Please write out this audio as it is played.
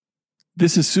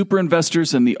This is Super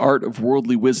Investors and the Art of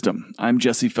Worldly Wisdom. I'm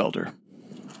Jesse Felder.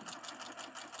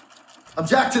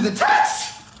 Object to the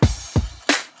text!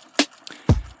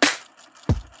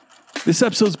 This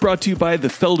episode is brought to you by the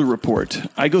Felder Report.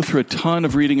 I go through a ton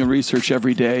of reading and research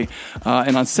every day,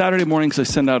 and on Saturday mornings I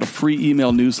send out a free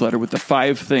email newsletter with the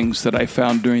 5 things that I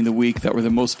found during the week that were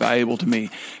the most valuable to me.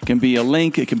 It can be a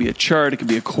link, it can be a chart, it can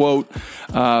be a quote,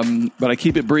 but I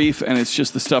keep it brief, and it's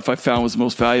just the stuff I found was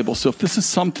most valuable. So if this is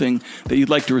something that you'd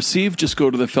like to receive, just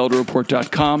go to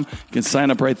thefelderreport.com. You can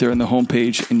sign up right there on the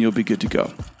homepage, and you'll be good to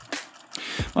go.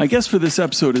 My guest for this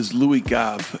episode is Louis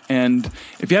Gave, and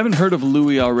if you haven't heard of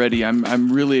Louis already,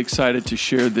 I'm really excited to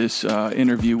share this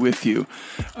interview with you.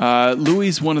 Louis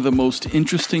is one of the most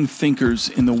interesting thinkers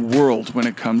in the world when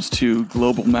it comes to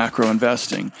global macro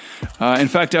investing. In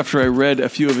fact, after I read a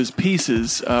few of his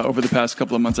pieces over the past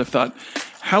couple of months, I've thought,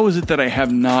 how is it that I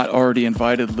have not already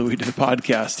invited Louis to the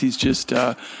podcast? He's just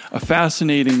a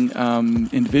fascinating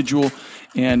individual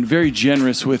and very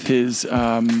generous with his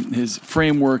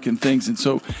framework and things. And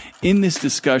so in this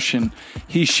discussion,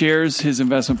 he shares his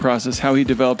investment process, how he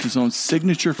developed his own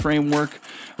signature framework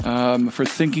for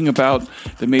thinking about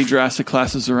the major asset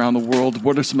classes around the world.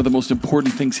 What are some of the most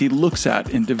important things he looks at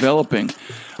in developing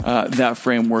that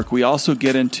framework? We also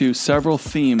get into several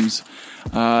themes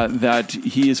that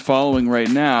he is following right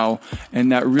now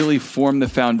and that really form the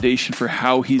foundation for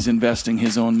how he's investing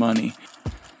his own money.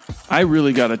 I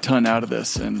really got a ton out of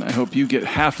this, and I hope you get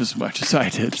half as much as I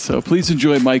did. So please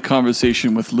enjoy my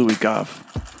conversation with Louis Gave.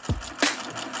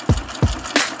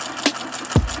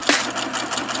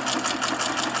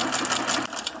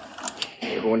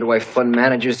 You ever wonder why fund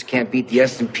managers can't beat the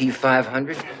S&P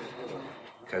 500?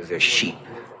 Because they're sheep,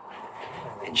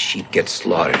 and sheep get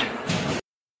slaughtered.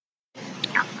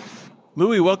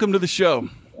 Louis, welcome to the show.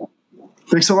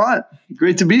 Thanks a lot.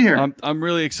 Great to be here. I'm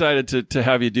really excited to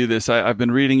have you do this. I've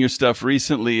been reading your stuff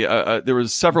recently. There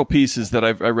was several pieces that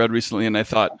I read recently, and I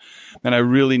thought, man, I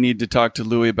really need to talk to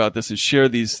Louis about this and share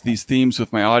these themes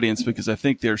with my audience because I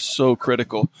think they're so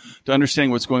critical to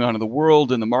understanding what's going on in the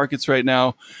world and the markets right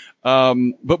now.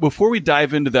 But before we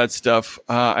dive into that stuff,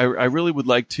 I really would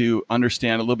like to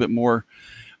understand a little bit more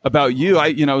about you.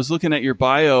 I was looking at your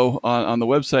bio on the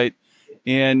website.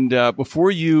 And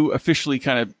before you officially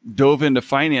kind of dove into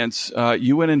finance,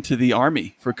 you went into the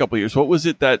Army for a couple of years. What was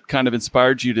it that kind of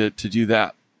inspired you to do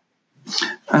that?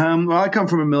 Well, I come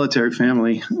from a military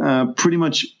family. Pretty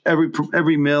much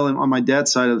every male on my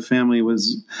dad's side of the family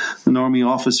was an Army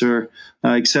officer,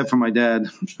 except for my dad.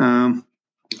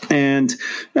 And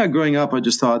growing up, I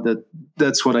just thought that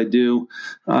that's what I do.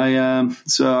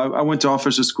 So I went to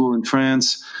officer school in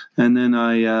France, and then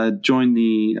I joined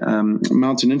the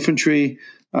mountain infantry.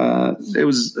 It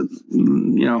was,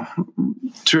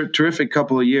 terrific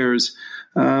couple of years.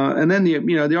 And then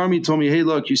the Army told me, hey,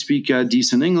 look, you speak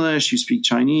decent English, you speak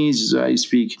Chinese, you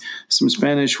speak some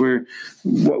Spanish. Why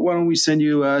don't we send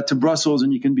you to Brussels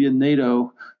and you can be in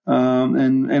NATO?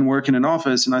 And work in an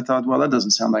office. And I thought, well, that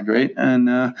doesn't sound that great.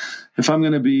 And if I'm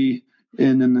going to be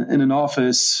in an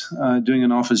office doing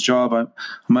an office job, I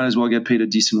might as well get paid a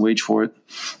decent wage for it.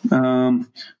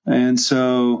 And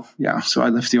so I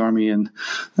left the Army and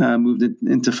moved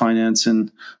into finance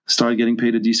and started getting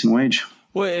paid a decent wage.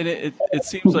 Well, and it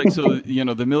seems like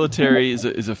the military is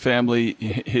a family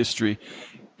history.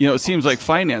 It seems like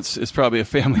finance is probably a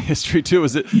family history too.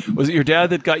 Was it your dad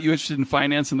that got you interested in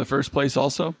finance in the first place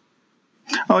also?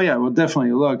 Oh yeah, well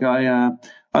definitely. Look, I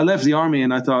left the Army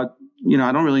and I thought,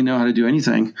 I don't really know how to do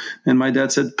anything. And my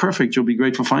dad said, perfect, you'll be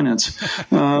great for finance.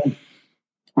 So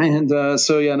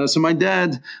my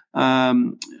dad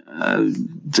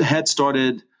had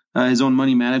started his own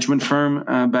money management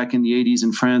firm back in the 80s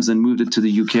in France, then moved it to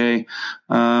the UK.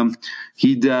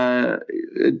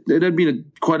 It had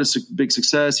been quite a big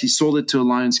success. He sold it to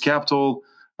Alliance Capital,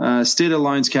 stayed at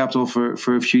Alliance Capital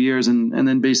for a few years, and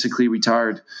then basically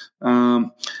retired.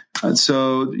 There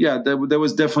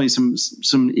was definitely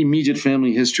some immediate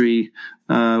family history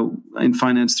in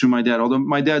finance through my dad. Although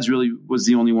my dad's really was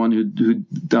the only one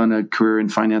who'd done a career in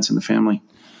finance in the family.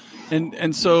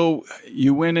 And so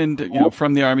you went into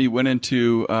from the Army, you went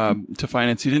into to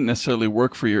finance. You didn't necessarily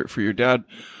work for your dad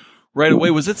right away.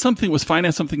 Was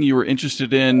finance something you were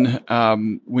interested in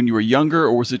when you were younger,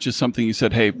 or was it just something you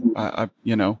said, hey, I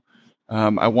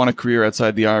want a career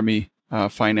outside the Army?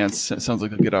 Finance sounds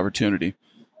like a good opportunity.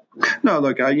 No,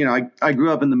 look, I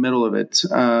grew up in the middle of it.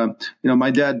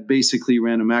 My dad basically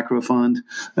ran a macro fund,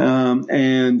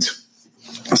 and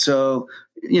So,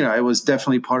 it was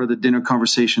definitely part of the dinner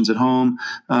conversations at home.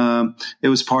 It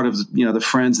was part of, the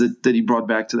friends that he brought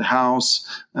back to the house.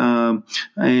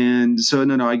 And so,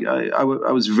 I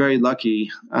was very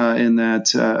lucky in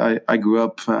that I grew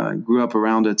up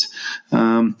around it.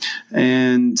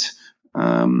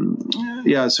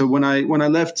 So when I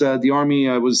left the army,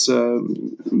 I was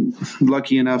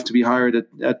lucky enough to be hired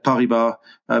at Paribas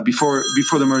before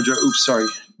the merger.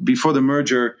 Before the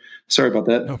merger. Sorry about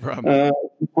that. No problem.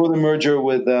 Before the merger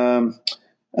with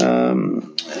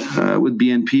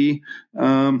BNP,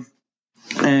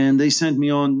 and they sent me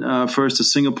on first to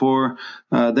Singapore,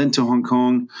 then to Hong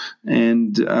Kong,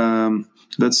 and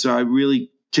that's I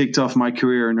really kicked off my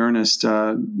career in earnest.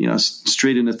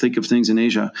 Straight in the thick of things in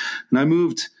Asia, and I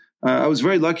moved. I was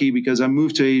very lucky because I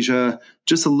moved to Asia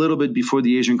just a little bit before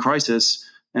the Asian crisis,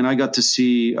 and I got to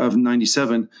see of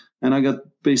 '97. And I got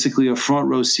basically a front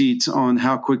row seat on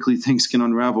how quickly things can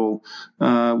unravel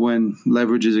when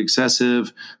leverage is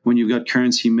excessive, when you've got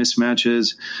currency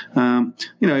mismatches.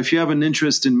 If you have an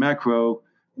interest in macro,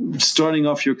 starting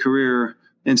off your career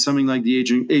in something like the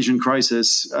Asian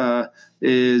crisis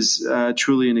is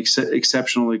truly an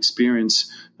exceptional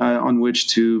experience on which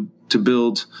to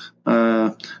build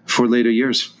for later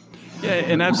years. Yeah,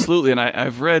 and absolutely. And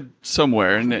I've read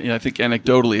somewhere, and I think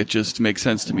anecdotally it just makes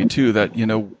sense to me too, that,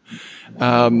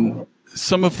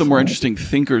 some of the more interesting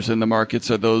thinkers in the markets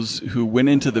are those who went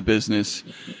into the business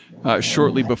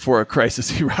shortly before a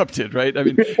crisis erupted, right? I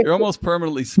mean, you're almost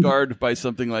permanently scarred by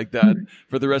something like that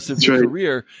for the rest of your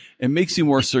career. It makes you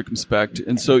more circumspect.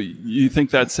 And so you think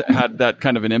that's had that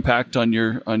kind of an impact on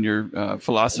your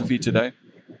philosophy today?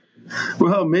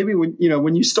 Well, maybe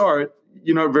when you start,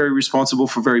 you're not very responsible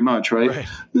for very much, right?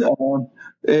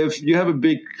 If you have a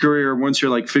big career, once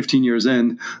you're like 15 years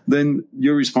in, then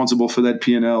you're responsible for that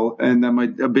P&L, and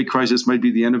a big crisis might be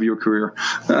the end of your career.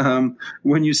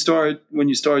 When you start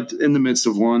in the midst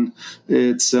of one,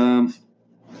 it's you're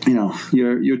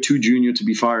too junior to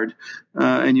be fired,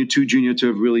 and you're too junior to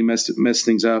have really messed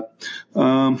things up.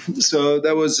 So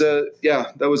that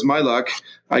was my luck,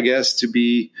 I guess, to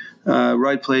be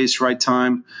right place, right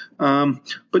time.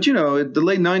 But the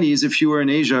late 90s, if you were in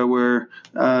Asia, where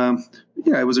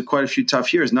it was quite a few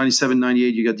tough years. 97,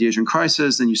 98, you got the Asian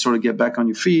crisis, then you sort of get back on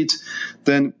your feet.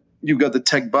 Then you've got the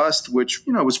tech bust, which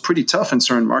was pretty tough in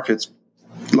certain markets,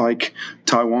 like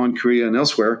Taiwan, Korea, and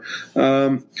elsewhere.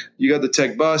 You got the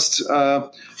tech bust,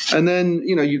 and then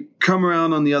you come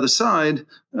around on the other side.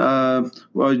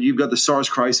 You've got the SARS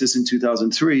crisis in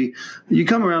 2003. You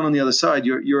come around on the other side,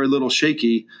 you're a little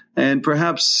shaky, and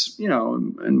perhaps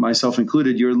and myself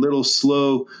included, you're a little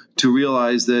slow to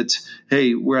realize that,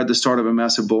 hey, we're at the start of a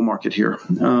massive bull market here,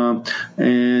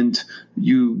 and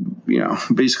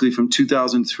basically from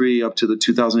 2003 up to the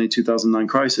 2008-2009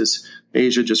 crisis,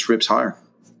 Asia just rips higher.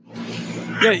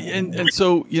 Yeah, and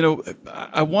so,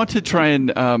 I want to try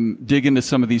and dig into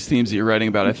some of these themes that you're writing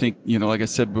about. I think, like I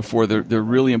said before, they're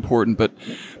really important. But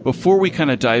before we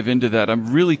kind of dive into that,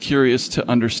 I'm really curious to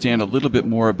understand a little bit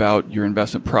more about your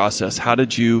investment process. How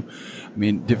did you,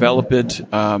 develop it?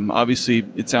 Obviously,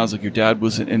 it sounds like your dad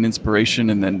was an inspiration,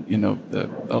 and then,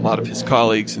 a lot of his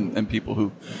colleagues and people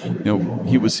who,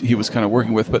 he was kind of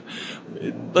working with. But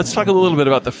let's talk a little bit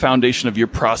about the foundation of your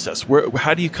process.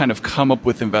 How do you kind of come up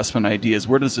with investment ideas?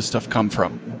 Where does this stuff come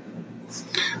from?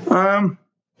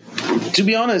 To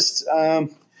be honest,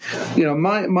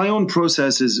 my own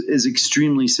process is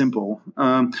extremely simple.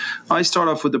 I start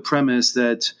off with the premise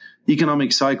that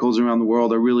economic cycles around the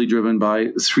world are really driven by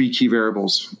three key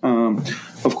variables.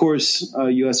 Of course,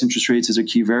 U.S. interest rates is a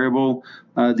key variable.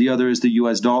 The other is the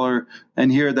U.S. dollar.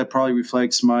 And here that probably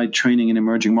reflects my training in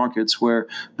emerging markets, where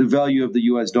the value of the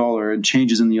U.S. dollar and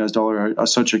changes in the U.S. dollar are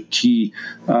such a key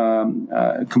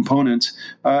component.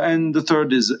 And the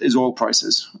third is oil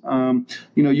prices.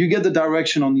 You get the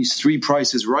direction on these three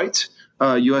prices right,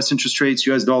 U.S. interest rates,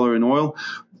 U.S. dollar, and oil.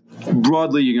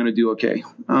 Broadly, you're going to do okay.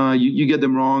 You get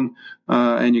them wrong,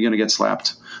 and you're going to get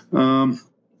slapped.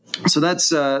 So that's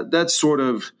sort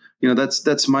of,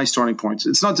 that's my starting point.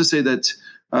 It's not to say that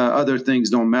other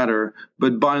things don't matter,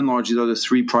 but by and large, these are the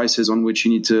three prices on which you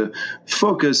need to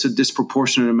focus a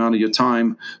disproportionate amount of your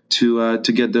time to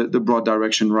get the broad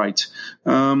direction right.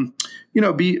 Beyond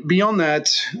that,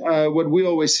 what we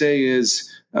always say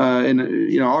is,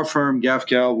 in our firm,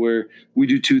 GAFCAL, where we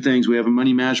do two things. We have a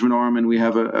money management arm, and we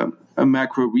have a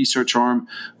macro research arm.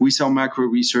 We sell macro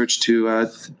research to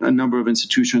a number of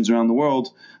institutions around the world.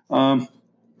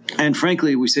 And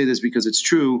frankly, we say this because it's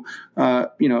true.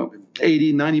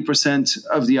 80, 90%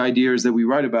 of the ideas that we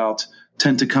write about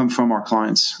tend to come from our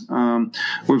clients.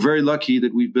 We're very lucky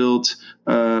that we've built,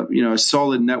 a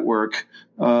solid network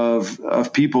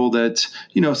of people that,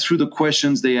 through the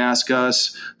questions they ask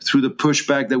us, through the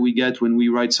pushback that we get when we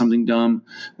write something dumb,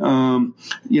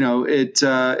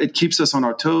 it keeps us on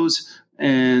our toes.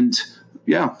 And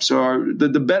so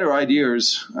the better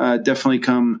ideas definitely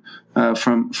come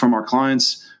from our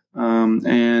clients.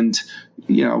 We're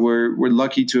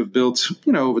lucky to have built,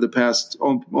 over the past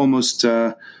almost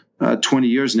 20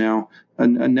 years now, a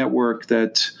network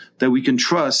that we can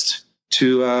trust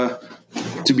to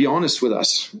be honest with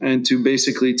us and to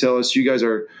basically tell us, you guys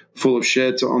are full of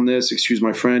shit on this, excuse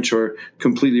my French, or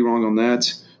completely wrong on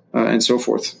that, and so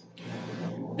forth.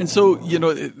 And so,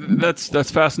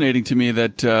 that's fascinating to me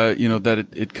that, that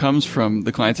it comes from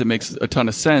the clients. It makes a ton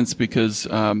of sense because,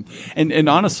 and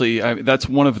honestly, that's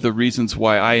one of the reasons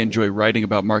why I enjoy writing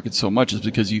about markets so much, is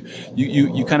because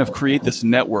you kind of create this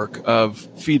network of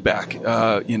feedback,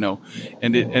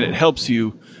 and it helps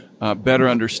you better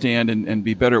understand and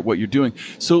be better at what you're doing.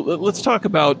 So let's talk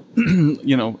about,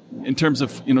 in terms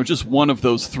of, just one of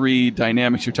those three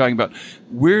dynamics you're talking about.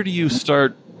 Where do you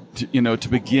start to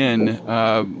begin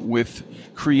with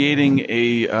creating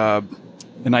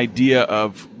an idea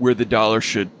of where the dollar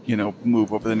should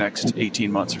move over the next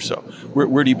 18 months or so?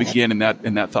 Where do you begin in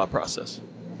that thought process?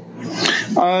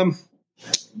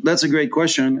 That's a great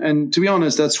question. And to be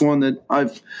honest, that's one that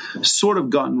I've sort of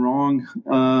gotten wrong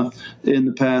in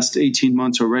the past 18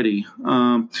 months already.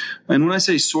 And when I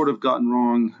say sort of gotten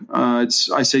wrong, I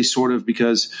say sort of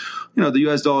because, the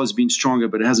U.S. dollar has been stronger,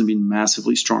 but it hasn't been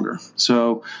massively stronger.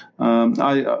 So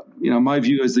my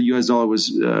view is the U.S. dollar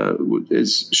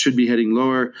should be heading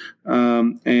lower.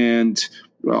 And,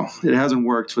 well, it hasn't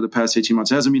worked for the past 18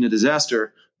 months. It hasn't been a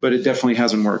disaster, but it definitely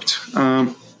hasn't worked.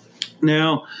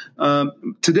 Now,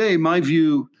 today, my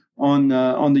view on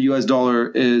the U.S. dollar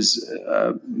is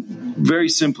very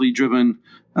simply driven.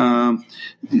 Let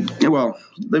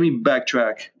me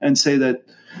backtrack and say that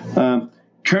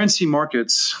currency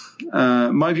markets.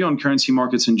 My view on currency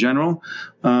markets in general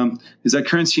is that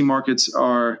currency markets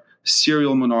are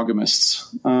serial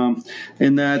monogamists,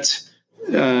 in that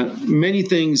many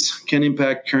things can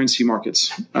impact currency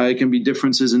markets. It can be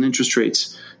differences in interest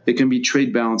rates. It can be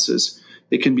trade balances.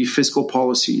 It can be fiscal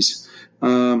policies.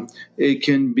 It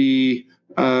can be,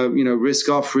 risk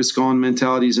off, risk on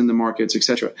mentalities in the markets,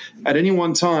 etc. At any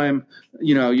one time,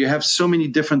 you have so many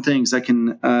different things that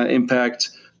can impact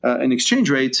an exchange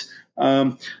rate.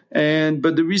 But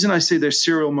the reason I say they're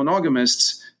serial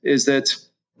monogamists is that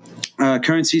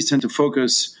currencies tend to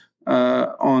focus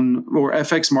or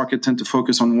FX market tend to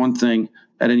focus on one thing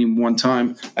at any one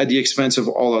time at the expense of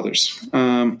all others.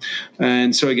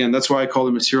 And so again, that's why I call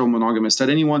them a serial monogamist. At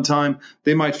any one time,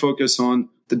 they might focus on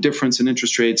the difference in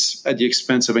interest rates at the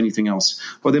expense of anything else,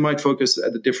 or they might focus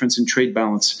at the difference in trade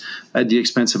balance at the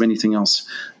expense of anything else.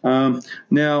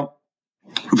 Now,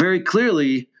 very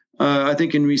clearly, I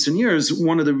think in recent years,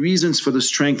 one of the reasons for the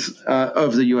strength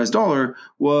of the U.S. dollar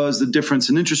was the difference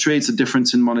in interest rates, the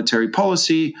difference in monetary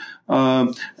policy,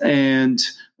 and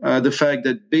the fact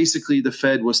that basically the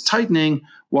Fed was tightening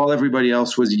while everybody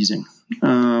else was easing.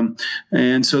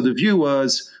 And so the view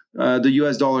was the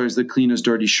U.S. dollar is the cleanest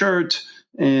dirty shirt,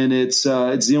 and it's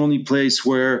the only place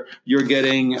where you're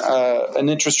getting an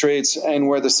interest rates and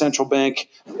where the central bank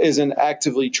isn't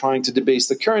actively trying to debase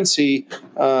the currency,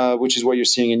 which is what you're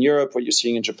seeing in Europe, what you're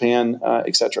seeing in Japan,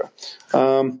 etc.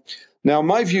 Now,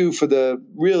 my view for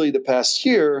the past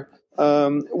year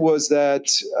was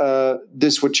that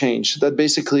this would change, that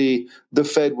basically the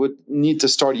Fed would need to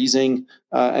start easing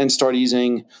and start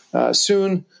easing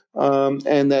soon,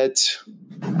 and that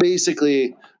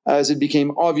basically as it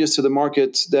became obvious to the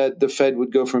market that the Fed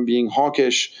would go from being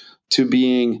hawkish to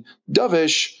being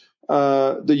dovish,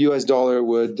 the U.S. dollar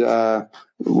would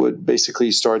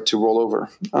basically start to roll over.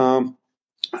 So,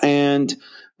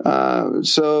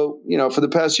 for the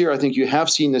past year, I think you have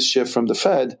seen this shift from the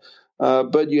Fed,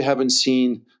 but you haven't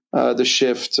seen the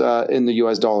shift in the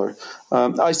U.S. dollar.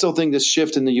 I still think this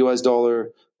shift in the U.S.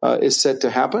 dollar is set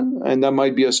to happen, and that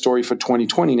might be a story for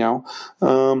 2020 now.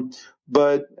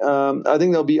 But I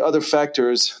think there'll be other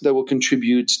factors that will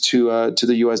contribute to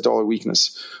the U.S. dollar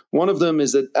weakness. One of them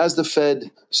is that as the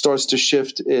Fed starts to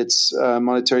shift its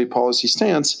monetary policy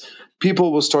stance,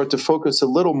 people will start to focus a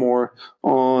little more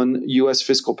on U.S.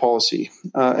 fiscal policy.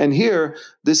 And here,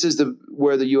 this is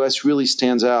where the U.S. really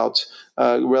stands out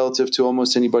relative to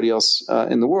almost anybody else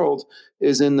in the world,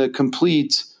 is in the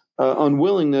complete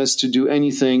unwillingness to do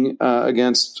anything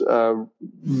against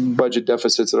budget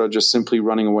deficits that are just simply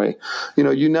running away.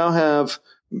 You now have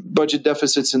budget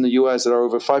deficits in the U.S. that are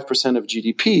over 5% of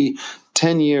GDP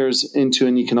 10 years into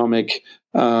an economic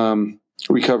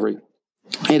recovery.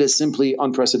 It is simply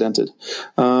unprecedented.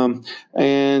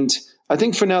 And I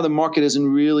think for now, the market isn't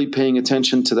really paying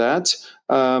attention to that,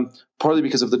 partly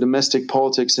because of the domestic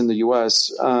politics in the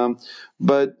U.S.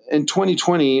 But in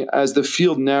 2020, as the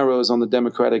field narrows on the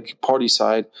Democratic Party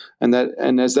side, and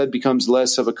as that becomes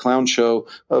less of a clown show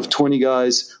of 20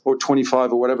 guys or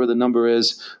 25 or whatever the number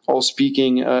is, all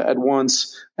speaking at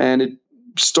once, and it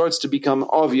starts to become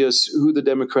obvious who the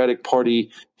Democratic Party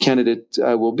candidate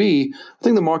will be, I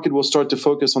think the market will start to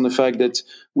focus on the fact that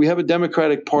we have a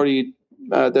Democratic Party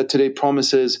that today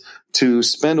promises to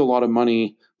spend a lot of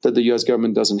money that the U.S.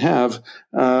 government doesn't have,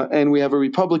 and we have a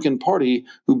Republican Party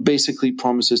who basically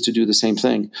promises to do the same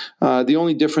thing. The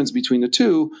only difference between the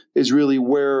two is really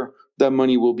where that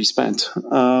money will be spent.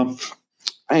 As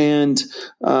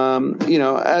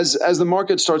the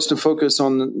market starts to focus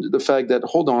on the fact that,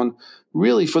 hold on,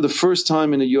 really for the first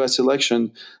time in a U.S.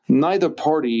 election, neither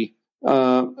party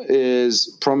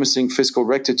is promising fiscal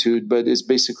rectitude, but is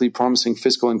basically promising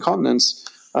fiscal incontinence.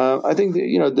 I think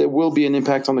that, there will be an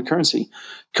impact on the currency.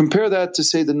 Compare that to,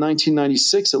 say, the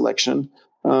 1996 election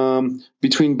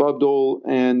between Bob Dole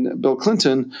and Bill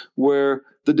Clinton, where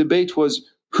the debate was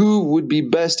who would be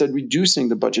best at reducing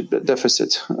the budget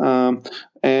deficit.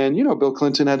 Bill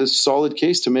Clinton had a solid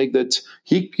case to make that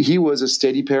he was a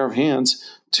steady pair of hands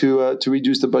to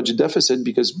reduce the budget deficit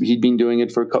because he'd been doing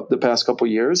it for the past couple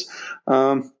of years.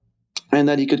 And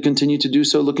that he could continue to do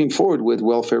so looking forward with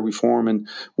welfare reform and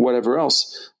whatever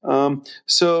else. I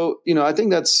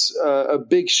think that's a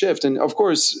big shift. And of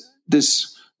course,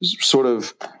 this sort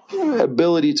of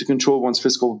ability to control one's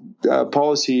fiscal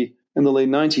policy in the late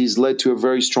 90s led to a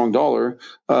very strong dollar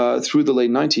through the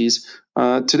late 90s.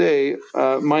 Today,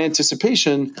 my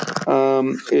anticipation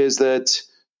is that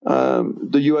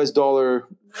the U.S. dollar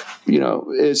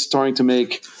is starting to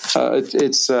make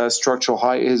its structural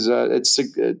high,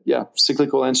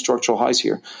 cyclical and structural highs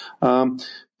here.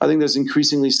 I think there's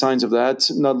increasingly signs of that,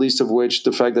 not least of which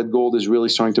the fact that gold is really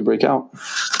starting to break out.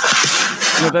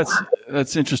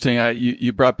 That's interesting.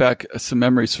 You brought back some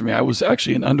memories for me. I was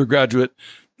actually an undergraduate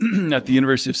at the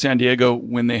University of San Diego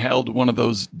when they held one of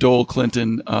those Dole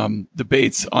Clinton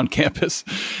debates on campus.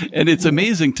 And it's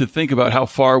amazing to think about how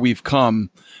far we've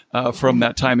come from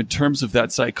that time in terms of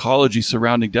that psychology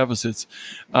surrounding deficits.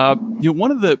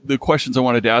 One of the questions I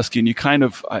wanted to ask you, and you kind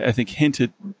of, I think,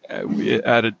 hinted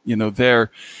at it,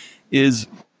 there is,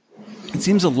 it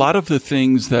seems a lot of the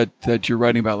things that you're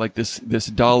writing about, like this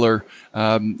dollar,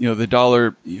 the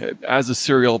dollar as a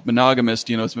serial monogamist,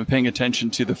 has been paying attention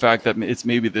to the fact that it's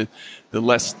maybe the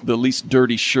least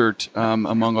dirty shirt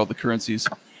among all the currencies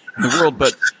in the world.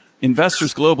 But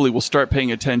investors globally will start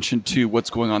paying attention to what's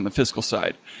going on the fiscal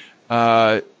side.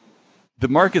 The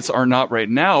markets are not right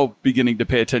now beginning to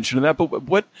pay attention to that, but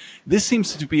what this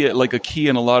seems to be like a key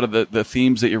in a lot of the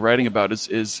themes that you're writing about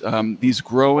is these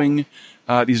growing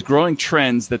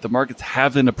trends that the markets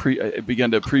haven't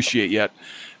begun to appreciate yet.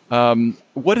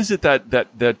 What is it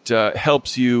that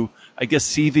helps you, I guess,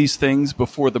 see these things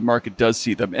before the market does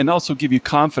see them, and also give you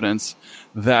confidence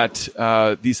that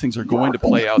these things are going to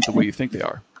play out the way you think they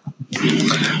are?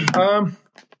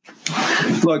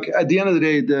 Look, at the end of the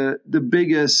day, the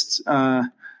biggest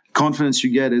confidence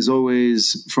you get is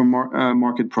always from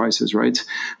market prices, right?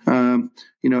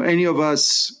 Any of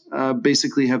us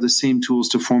basically have the same tools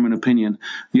to form an opinion.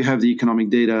 You have the economic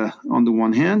data on the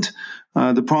one hand.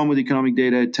 The problem with economic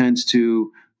data, it tends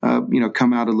to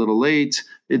come out a little late.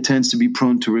 It tends to be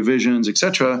prone to revisions,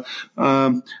 etc.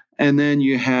 And then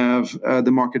you have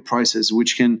the market prices,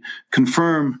 which can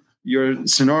confirm your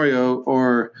scenario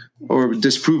or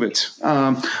disprove it.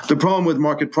 The problem with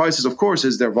market prices, of course,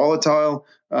 is they're volatile.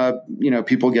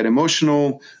 People get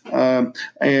emotional,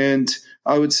 and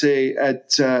I would say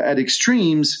at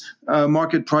extremes,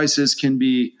 market prices can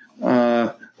be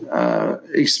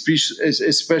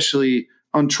especially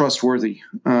untrustworthy,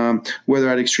 whether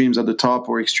at extremes at the top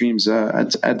or extremes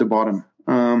at the bottom.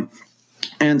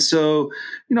 And so,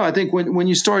 I think when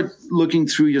you start looking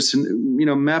through your,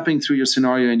 mapping through your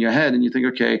scenario in your head, and you think,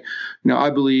 okay, I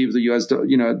believe the U.S.,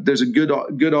 there's a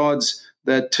good odds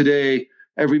that today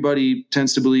everybody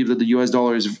tends to believe that the U.S.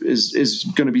 dollar is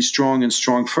going to be strong and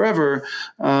strong forever.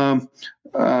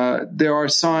 There are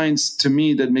signs to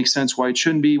me that make sense why it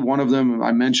shouldn't be. One of them,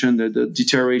 I mentioned, the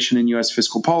deterioration in U.S.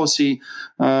 fiscal policy.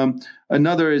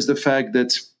 Another is the fact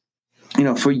that,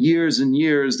 for years and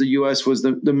years, the U.S. was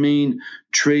the main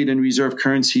trade and reserve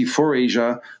currency for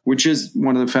Asia, which is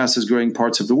one of the fastest growing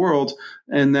parts of the world,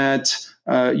 and that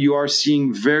you are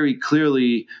seeing very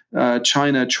clearly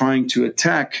China trying to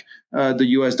attack the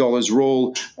U.S. dollar's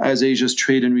role as Asia's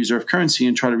trade and reserve currency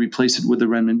and try to replace it with the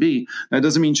renminbi. That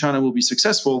doesn't mean China will be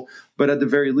successful, but at the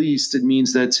very least, it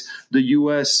means that the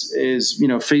U.S. is,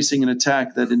 facing an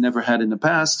attack that it never had in the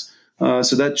past.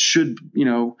 So that should,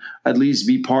 at least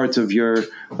be part of your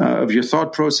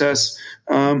thought process.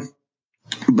 So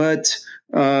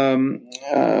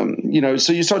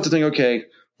you start to think, okay,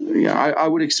 I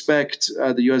would expect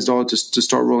the U.S. dollar to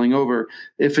start rolling over.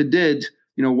 If it did,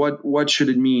 what should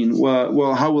it mean?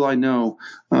 Well, how will I know?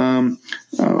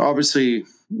 Obviously,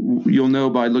 you'll know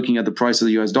by looking at the price of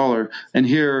the U.S. dollar. And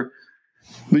here,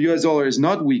 the U.S. dollar is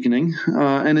not weakening,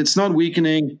 and it's not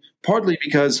weakening partly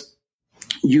because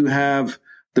you have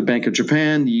the Bank of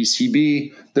Japan, the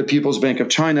ECB, the People's Bank of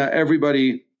China,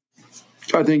 everybody,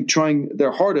 I think, trying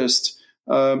their hardest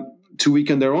to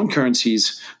weaken their own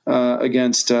currencies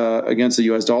against the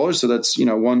U.S. dollar. So that's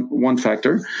one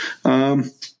factor.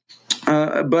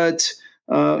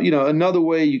 Another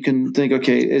way you can think,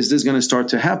 okay, is this going to start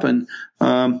to happen?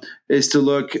 Is to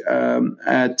look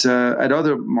at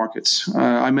other markets.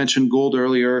 I mentioned gold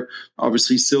earlier.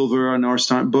 Obviously, silver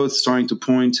and both starting to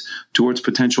point towards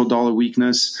potential dollar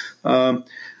weakness.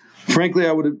 Frankly,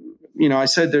 I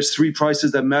said there's three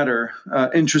prices that matter: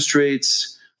 interest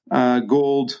rates,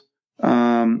 gold.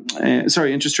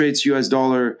 Interest rates, U.S.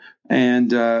 dollar,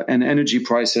 and energy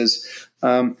prices.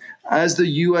 As the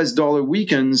U.S. dollar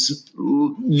weakens,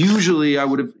 usually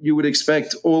you would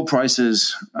expect oil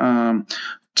prices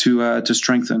to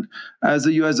strengthen. As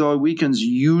the U.S. dollar weakens,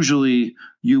 usually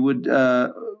you would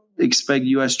expect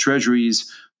U.S.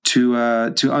 Treasuries to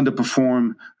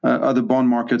underperform other bond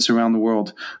markets around the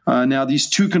world. Now, these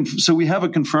two, so we have a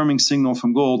confirming signal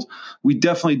from gold. We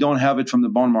definitely don't have it from the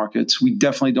bond markets. We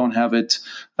definitely don't have it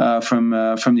from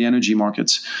the energy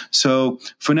markets. So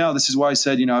for now, this is why I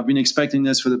said, I've been expecting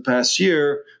this for the past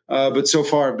year, but so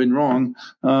far I've been wrong.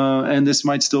 And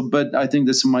I think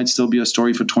this might still be a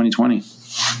story for 2020.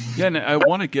 Yeah, and I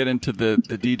want to get into the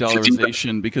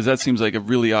de-dollarization because that seems like a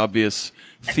really obvious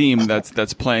theme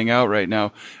that's playing out right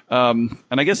now. And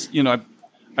I guess,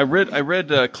 I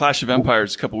read Clash of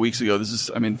Empires a couple weeks ago. This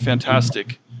is,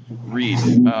 fantastic read,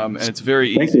 and it's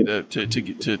very easy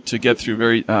to get through.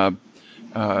 Very,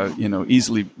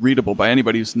 easily readable by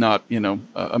anybody who's not,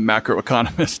 a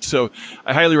macroeconomist. So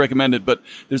I highly recommend it. But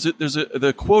there's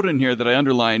the quote in here that I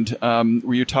underlined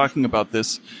where you're talking about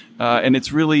this, and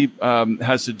it's really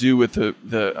has to do with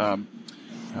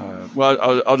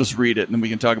I'll just read it and then we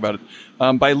can talk about it.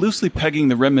 By loosely pegging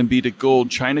the renminbi to gold,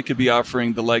 China could be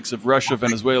offering the likes of Russia,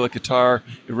 Venezuela, Qatar,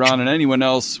 Iran, and anyone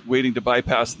else waiting to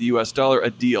bypass the U.S. dollar a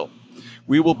deal.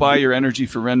 We will buy your energy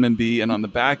for renminbi, and on the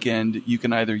back end, you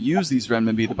can either use these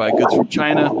renminbi to buy goods from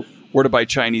China or to buy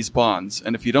Chinese bonds.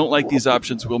 And if you don't like these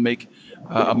options, we'll make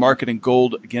a market in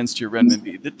gold against your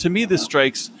renminbi. To me, this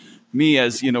strikes me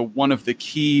as one of the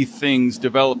key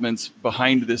developments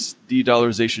behind this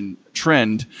de-dollarization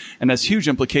trend, and has huge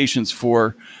implications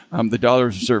for the dollar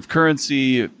reserve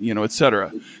currency, et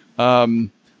cetera.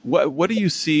 What do you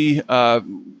see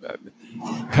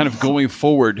kind of going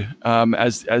forward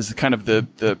as kind of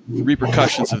the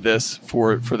repercussions of this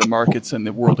for the markets and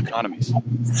the world economies?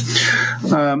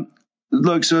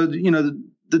 Look, so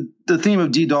the theme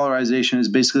of de-dollarization is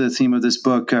basically the theme of this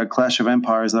book, Clash of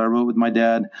Empires, that I wrote with my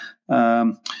dad.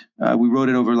 We wrote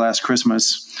it over last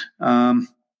Christmas, and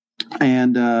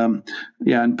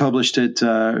published it,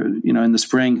 in the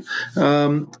spring.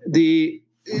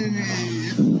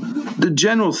 The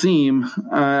general theme,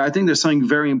 I think there's something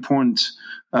very important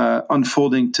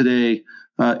unfolding today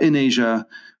in Asia,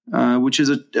 which is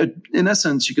in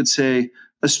essence, you could say,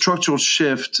 a structural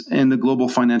shift in the global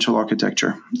financial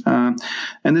architecture. And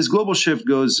this global shift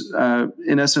goes,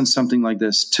 in essence, something like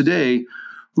this. Today,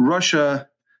 Russia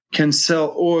can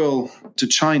sell oil to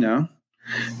China,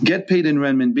 get paid in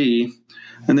renminbi,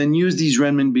 and then use these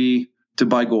renminbi to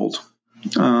buy gold.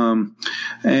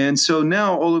 And so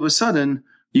now, all of a sudden,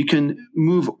 you can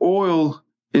move oil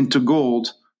into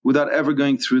gold without ever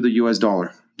going through the U.S.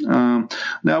 dollar.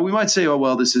 Now, we might say, oh,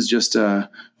 well, this is just a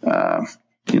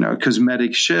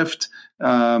cosmetic shift.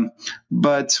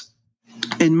 But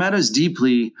it matters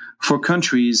deeply for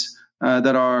countries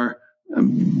that are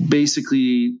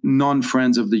basically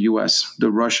non-friends of the U.S.,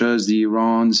 the Russias, the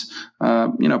Irans,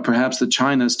 perhaps the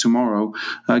Chinas tomorrow,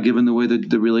 given the way that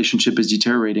the relationship is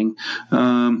deteriorating,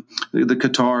 the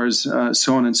Qatars,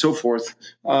 so on and so forth.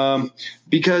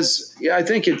 Because I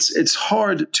think it's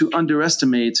hard to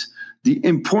underestimate the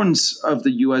importance of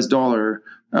the U.S. dollar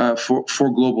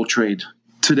for global trade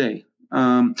today.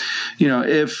 In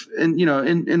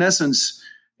essence,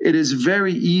 it is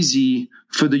very easy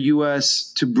for the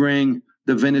U.S. to bring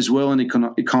the Venezuelan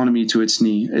economy to its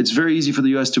knee. It's very easy for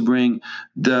the U.S. to bring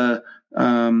the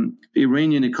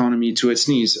Iranian economy to its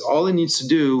knees. All it needs to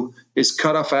do is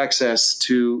cut off access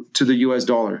to the U.S.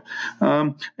 dollar.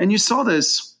 And you saw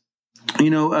this,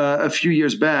 a few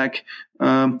years back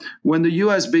when the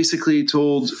U.S. basically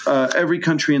told every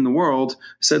country in the world,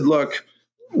 said, look,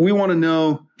 we want to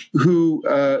know who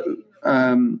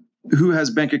has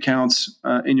bank accounts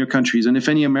in your countries, and if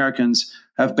any Americans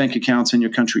have bank accounts in your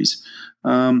countries.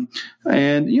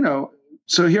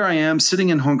 So here I am sitting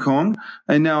in Hong Kong,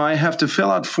 and now I have to fill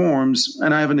out forms.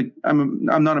 And I'm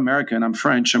not American. I'm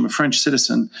French. I'm a French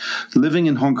citizen living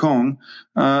in Hong Kong,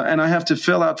 and I have to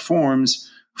fill out forms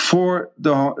for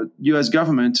the U.S.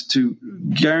 government to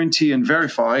guarantee and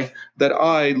verify that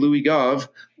I, Louis Gove,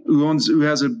 who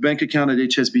has a bank account at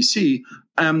HSBC,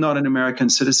 I am not an American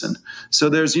citizen. So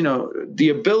there's, the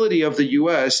ability of the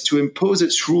U.S. to impose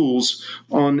its rules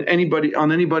on anybody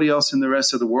else in the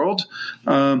rest of the world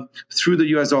through the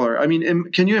U.S. dollar. I mean,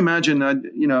 can you imagine that,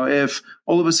 if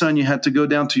all of a sudden you had to go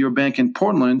down to your bank in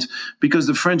Portland because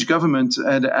the French government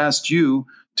had asked you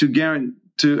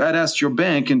I'd asked your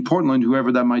bank in Portland,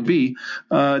 whoever that might be,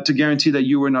 to guarantee that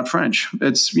you were not French.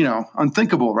 It's,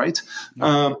 unthinkable, right?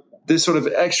 This sort of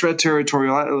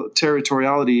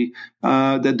extraterritoriality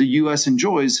that the U.S.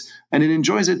 enjoys, and it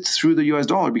enjoys it through the U.S.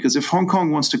 dollar, because if Hong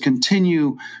Kong wants to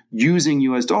continue using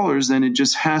U.S. dollars, then it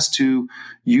just has to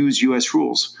use U.S.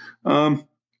 rules.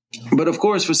 But of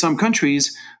course, for some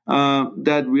countries,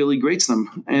 that really grates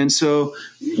them. And so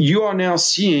you are now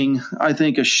seeing, I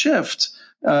think, a shift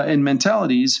in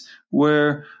mentalities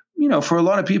where, for a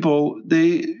lot of people,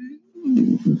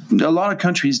 a lot of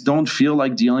countries don't feel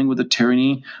like dealing with the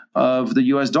tyranny of the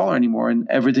U.S. dollar anymore and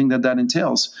everything that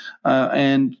entails.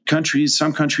 And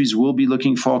some countries will be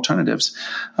looking for alternatives.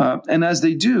 And as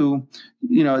they do,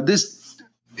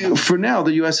 for now,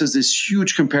 the U.S. has this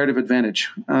huge comparative advantage.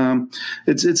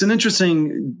 It's an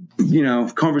interesting,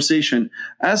 conversation.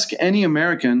 Ask any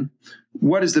American,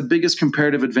 what is the biggest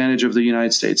comparative advantage of the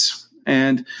United States?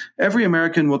 And every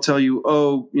American will tell you,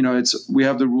 we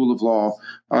have the rule of law,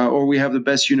 or we have the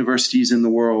best universities in the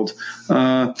world,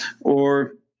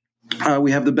 or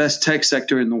we have the best tech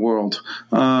sector in the world.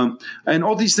 And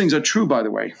all these things are true, by the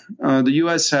way. The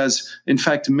U.S. has, in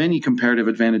fact, many comparative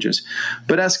advantages.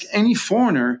 But ask any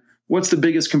foreigner, what's the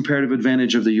biggest comparative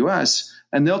advantage of the U.S.?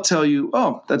 And they'll tell you,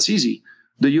 oh, that's easy.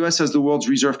 The U.S. has the world's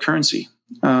reserve currency.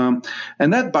 And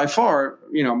that by far,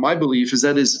 my belief is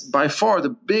that is by far the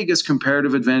biggest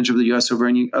comparative advantage of the U.S. over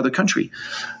any other country.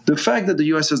 The fact that the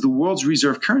U.S. has the world's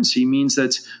reserve currency means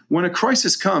that when a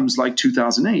crisis comes like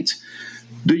 2008,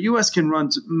 the U.S. can run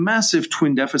massive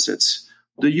twin deficits.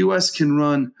 The U.S. can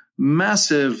run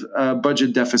massive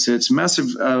budget deficits, massive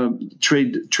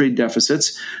trade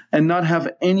deficits, and not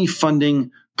have any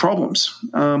funding problems.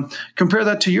 Compare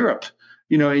that to Europe.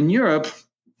 In Europe,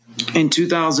 in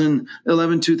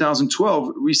 2011,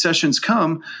 2012, recessions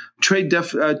come, twin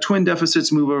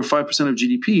deficits move over 5% of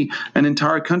GDP, and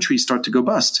entire countries start to go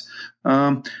bust.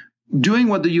 Doing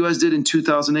what the U.S. did in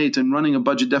 2008 and running a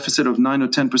budget deficit of 9 or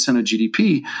 10% of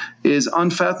GDP is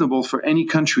unfathomable for any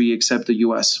country except the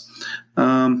U.S.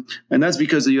 And that's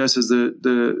because the U.S. has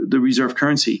the reserve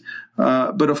currency.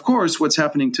 But of course, what's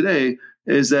happening today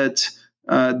is that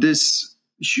this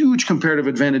huge comparative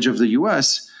advantage of the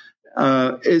U.S.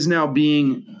 Is now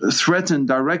being threatened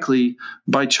directly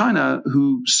by China,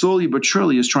 who slowly but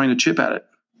surely is trying to chip at it.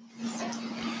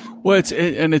 Well,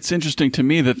 it's interesting to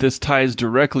me that this ties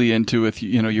directly into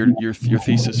your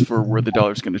thesis for where the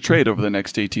dollar is going to trade over the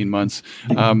next 18 months.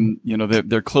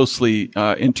 They're closely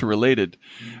interrelated.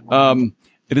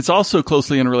 It is also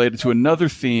closely interrelated to another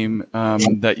theme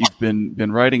that you've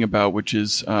been writing about, which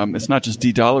is it's not just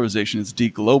de-dollarization, it's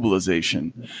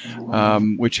de-globalization,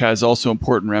 which has also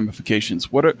important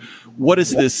ramifications. What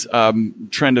is this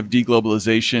trend of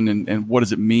de-globalization, and what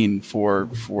does it mean for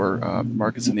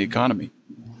markets and the economy?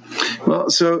 Well,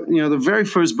 so, the very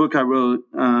first book I wrote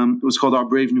was called Our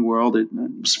Brave New World. It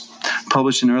was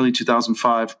published in early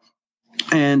 2005.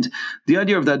 And the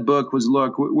idea of that book was,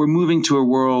 look, we're moving to a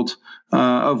world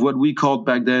of what we called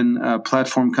back then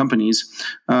platform companies,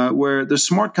 where the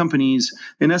smart companies,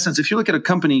 in essence, if you look at a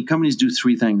company, companies do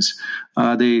three things.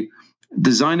 They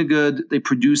design a good, they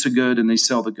produce a good, and they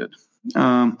sell the good.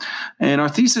 And our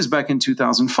thesis back in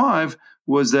 2005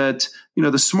 was that,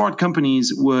 the smart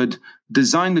companies would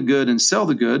design the good and sell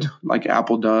the good, like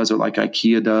Apple does or like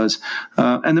IKEA does.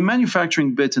 And the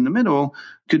manufacturing bit in the middle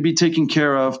could be taken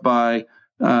care of by,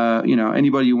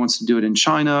 anybody who wants to do it in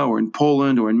China or in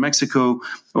Poland or in Mexico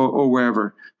or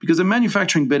wherever. Because the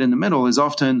manufacturing bit in the middle is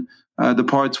often the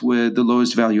part with the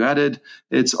lowest value added.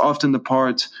 It's often the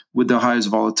part with the highest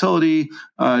volatility.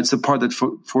 It's the part that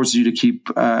forces you to keep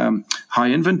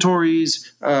high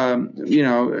inventories.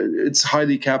 It's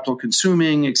highly capital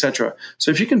consuming, etc.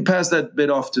 So if you can pass that bit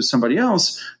off to somebody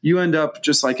else, you end up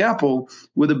just like Apple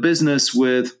with a business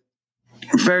with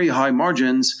very high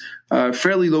margins,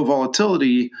 fairly low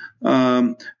volatility,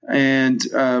 and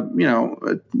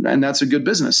that's a good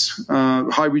business.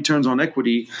 High returns on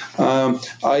equity,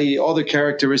 i.e., all the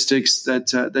characteristics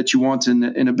that you want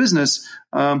in a business.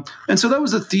 And so that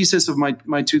was the thesis of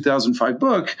my 2005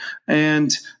 book.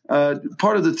 And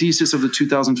part of the thesis of the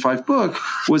 2005 book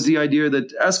was the idea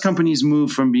that as companies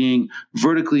move from being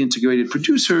vertically integrated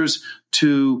producers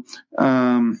to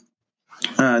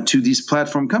these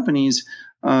platform companies,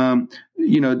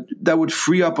 that would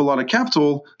free up a lot of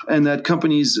capital, and that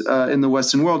companies in the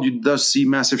Western world, you'd thus see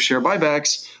massive share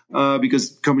buybacks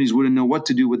because companies wouldn't know what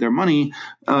to do with their money.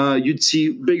 You'd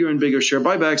see bigger and bigger share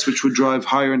buybacks, which would drive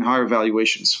higher and higher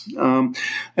valuations. And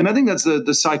I think that's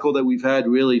the cycle that we've had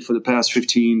really for the past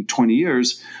 15, 20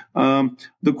 years.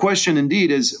 The question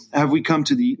indeed is, have we come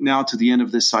to the end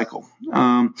of this cycle?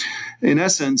 In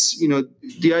essence,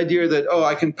 the idea that,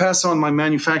 I can pass on my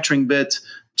manufacturing bit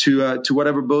to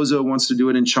whatever bozo wants to do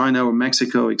it in China or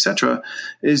Mexico, etc.,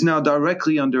 is now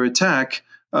directly under attack,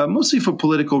 mostly for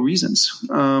political reasons,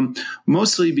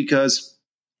 mostly because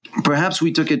perhaps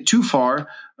we took it too far,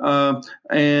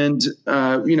 and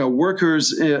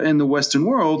workers in the Western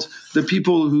world, the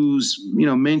people whose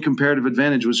main comparative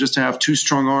advantage was just to have two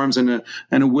strong arms and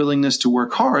a willingness to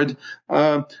work hard,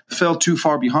 fell too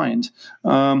far behind,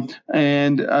 and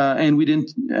we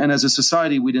didn't. And as a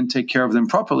society, we didn't take care of them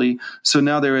properly. So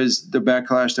now there is the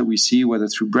backlash that we see, whether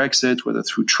through Brexit, whether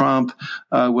through Trump,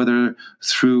 whether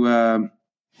through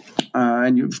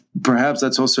and perhaps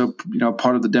that's also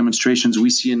part of the demonstrations we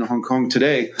see in Hong Kong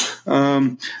today.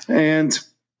 And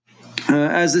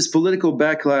as this political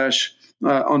backlash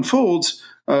unfolds,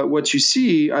 what you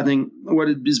see, I think, what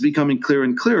is becoming clearer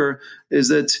and clearer is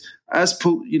that as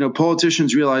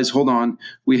politicians realize, hold on,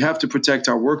 we have to protect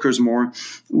our workers more.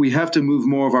 We have to move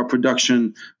more of our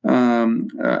production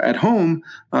at home,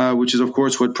 which is, of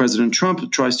course, what President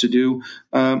Trump tries to do.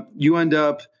 You end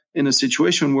up in a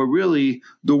situation where really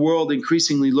the world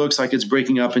increasingly looks like it's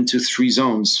breaking up into three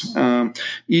zones,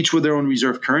 each with their own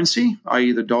reserve currency,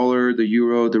 i.e. the dollar, the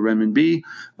euro, the renminbi,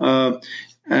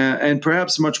 and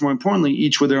perhaps much more importantly,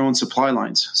 each with their own supply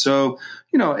lines. So,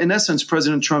 in essence,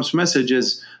 President Trump's message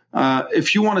is,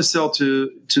 if you want to sell to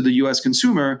the U.S.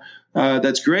 consumer,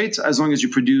 that's great, as long as you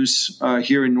produce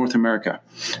here in North America.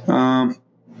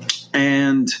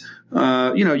 And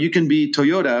you can be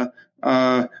Toyota,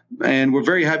 and we're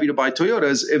very happy to buy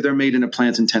Toyotas if they're made in a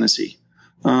plant in Tennessee.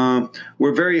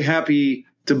 We're very happy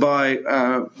to buy,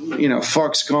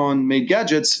 Foxconn made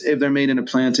gadgets if they're made in a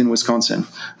plant in Wisconsin,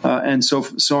 and so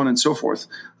on and so forth.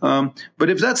 But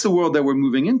if that's the world that we're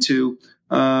moving into,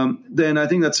 then I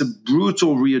think that's a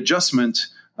brutal readjustment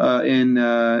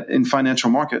in financial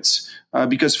markets,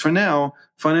 because for now,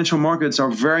 financial markets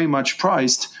are very much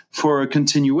priced for a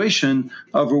continuation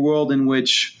of a world in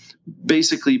which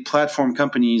basically platform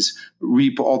companies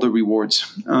reap all the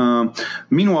rewards.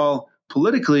 Meanwhile,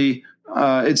 politically,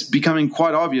 it's becoming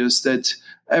quite obvious that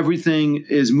everything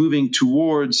is moving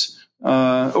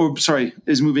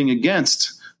is moving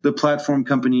against the platform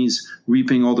companies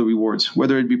reaping all the rewards,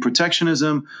 whether it be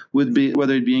protectionism,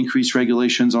 whether it be increased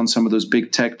regulations on some of those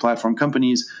big tech platform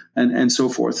companies, and so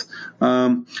forth.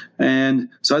 And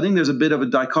so I think there's a bit of a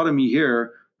dichotomy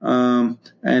here. And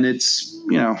it's,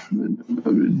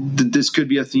 this could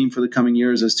be a theme for the coming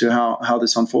years as to how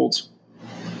this unfolds.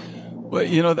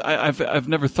 Well, I've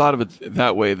never thought of it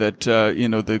that way, that,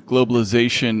 the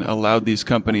globalization allowed these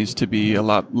companies to be a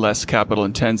lot less capital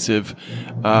intensive.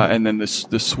 And then the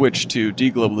switch to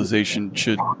deglobalization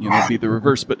should, be the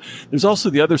reverse. But there's also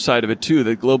the other side of it too,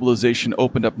 that globalization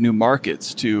opened up new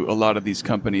markets to a lot of these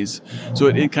companies. So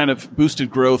it kind of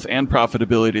boosted growth and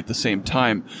profitability at the same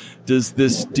time. Does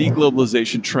this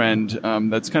deglobalization trend,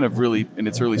 that's kind of really in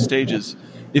its early stages,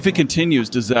 if it continues,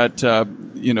 does that,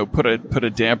 put a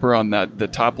damper on the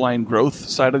top line growth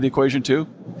side of the equation too?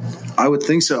 I would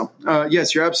think so.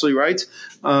 Yes, you're absolutely right.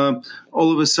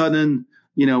 All of a sudden,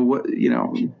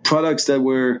 products that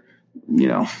were,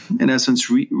 in essence,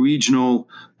 regional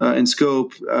in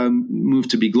scope,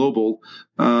 moved to be global,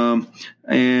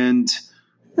 and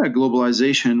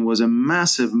globalization was a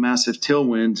massive, massive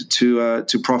tailwind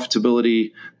to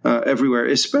profitability everywhere,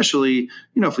 especially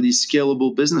for these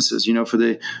scalable businesses.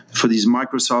 For these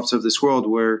Microsofts of this world,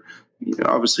 where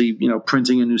obviously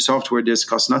printing a new software disk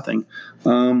costs nothing.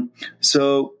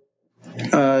 So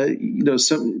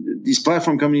these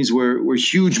platform companies were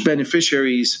huge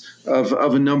beneficiaries of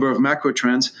a number of macro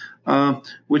trends,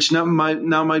 which now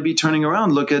might be turning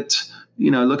around. Look at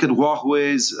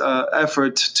Huawei's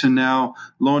effort to now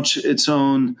launch its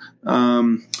own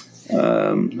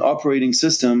operating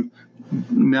system,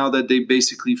 now that they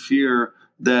basically fear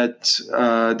that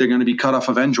they're going to be cut off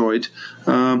of Android.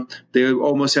 They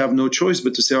almost have no choice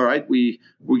but to say, all right,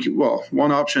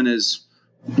 one option is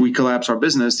we collapse our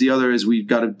business. The other is we've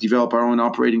got to develop our own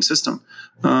operating system.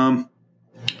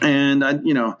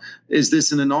 Is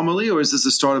this an anomaly, or is this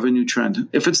the start of a new trend?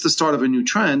 If it's the start of a new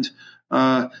trend,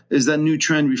 is that new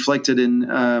trend reflected in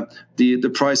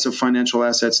the price of financial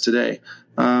assets today?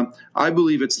 I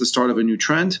believe it's the start of a new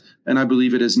trend, and I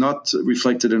believe it is not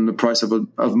reflected in the price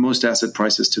of most asset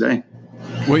prices today.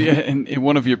 Well, yeah, in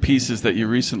one of your pieces that you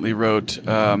recently wrote,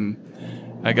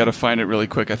 I got to find it really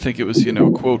quick. I think it was,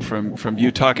 a quote from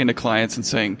you talking to clients and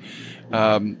saying,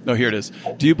 here it is.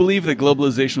 Do you believe that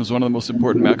globalization was one of the most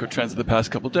important macro trends of the past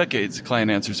couple decades? The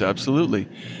client answers, absolutely.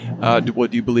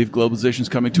 What do you believe globalization is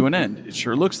coming to an end? It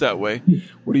sure looks that way.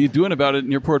 What are you doing about it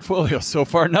in your portfolio? So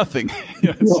far, nothing.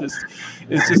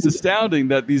 It's just astounding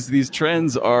that these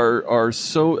trends are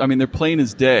so, they're plain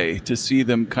as day to see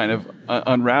them kind of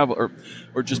unravel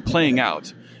or just playing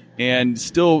out. And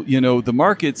still, the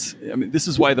markets, this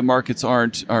is why the markets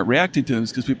aren't reacting to them,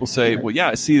 because people say, well, yeah,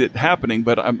 I see it happening,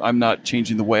 but I'm not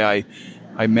changing the way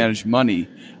I manage money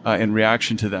in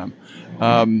reaction to them.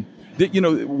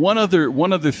 One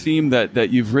other theme that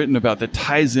you've written about that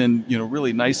ties in,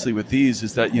 really nicely with these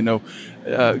is that,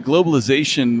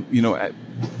 globalization,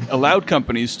 allowed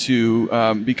companies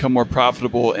to become more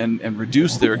profitable and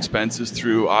reduce their expenses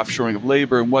through offshoring of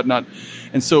labor and whatnot.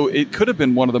 And so it could have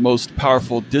been one of the most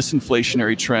powerful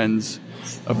disinflationary trends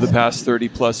of the past 30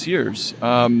 plus years.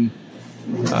 So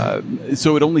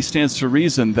it only stands to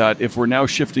reason that if we're now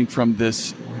shifting from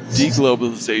this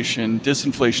deglobalization,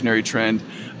 disinflationary trend,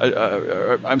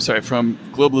 from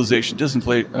globalization,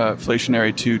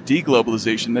 disinflationary to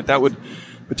deglobalization, that would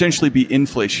potentially be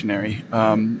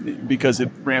inflationary because it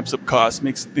ramps up costs,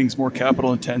 makes things more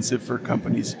capital intensive for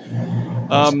companies.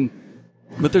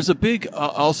 But there's a big,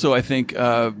 also, I think,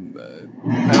 I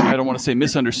don't want to say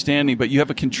misunderstanding, but you have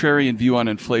a contrarian view on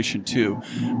inflation too,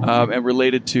 and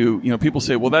related to, people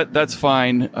say, well, that's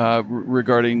fine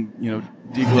regarding,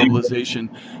 deglobalization,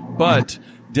 but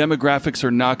demographics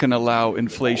are not going to allow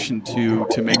inflation to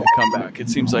make a comeback. It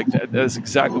seems like that's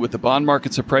exactly what the bond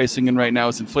markets are pricing in right now,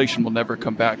 is inflation will never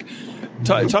come back.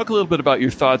 Talk a little bit about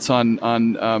your thoughts on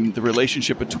the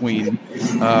relationship between,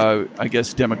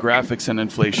 demographics and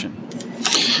inflation.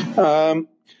 I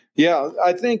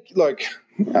think, look,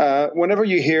 whenever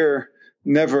you hear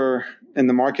never in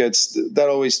the markets, that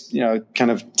always,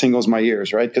 kind of tingles my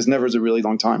ears, right? Because never is a really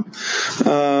long time.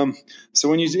 So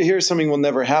when you hear something will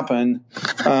never happen,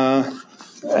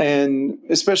 and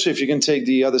especially if you can take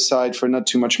the other side for not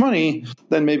too much money,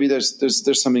 then maybe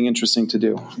there's something interesting to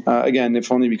do. Again,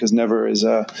 if only because never is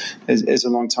a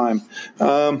long time.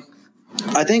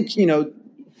 I think,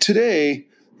 today,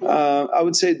 I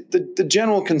would say the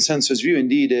general consensus view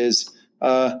indeed is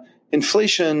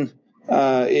deflation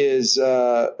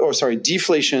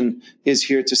is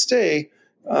here to stay.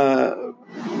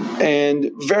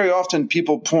 And very often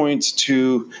people point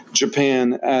to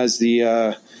Japan as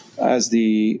the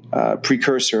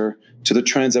precursor to the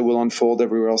trends that will unfold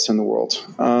everywhere else in the world.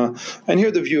 And here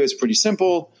the view is pretty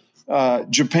simple.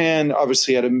 Japan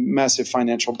obviously had a massive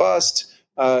financial bust.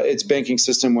 Its banking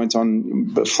system went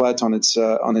flat on its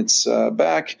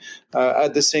back.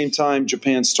 At the same time,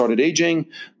 Japan started aging,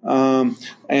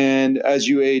 and as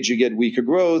you age, you get weaker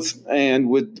growth. And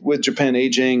with Japan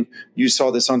aging, you saw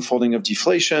this unfolding of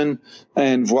deflation,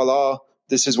 and voila,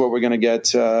 this is what we're going to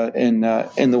get in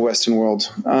the Western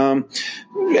world. And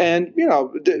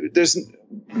there's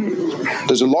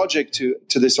a logic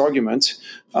to this argument.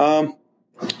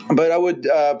 But I would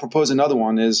propose another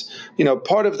one is,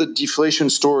 part of the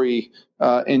deflation story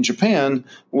in Japan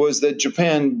was that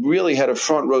Japan really had a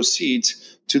front row seat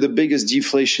to the biggest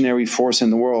deflationary force in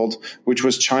the world, which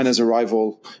was China's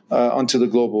arrival onto the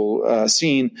global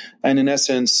scene. And in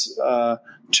essence,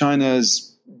 China's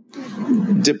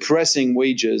depressing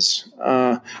wages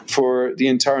for the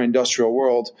entire industrial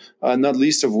world, not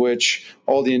least of which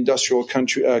all the industrial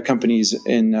companies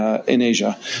in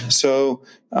Asia. So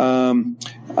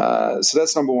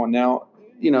that's number one. Now,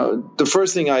 the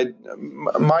first thing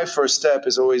my first step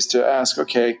is always to ask,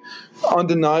 okay,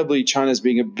 undeniably China has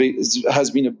been a big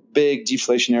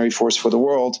deflationary force for the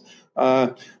world.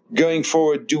 going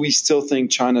forward, do we still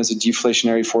think China is a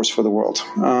deflationary force for the world?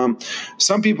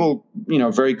 Some people,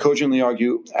 very cogently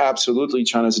argue, absolutely,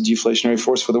 China is a deflationary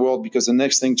force for the world because the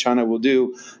next thing China will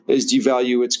do is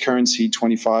devalue its currency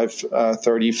 25,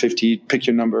 30, 50, pick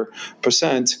your number,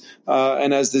 percent.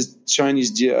 And as this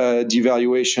Chinese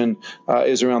devaluation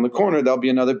is around the corner, there'll be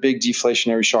another big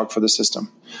deflationary shock for the system.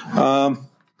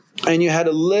 And you had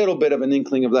a little bit of an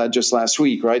inkling of that just last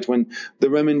week, right? When the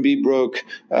renminbi broke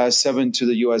 7 to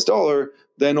the US dollar,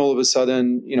 then all of a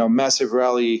sudden, massive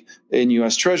rally in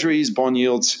US treasuries, bond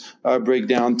yields break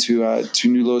down to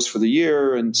new lows for the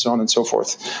year, and so on and so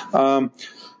forth.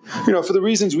 For the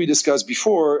reasons we discussed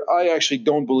before, I actually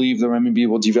don't believe the renminbi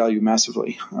will devalue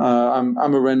massively. I'm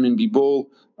a renminbi bull.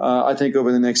 I think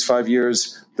over the next 5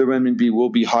 years, the renminbi will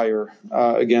be higher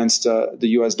against the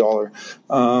US dollar.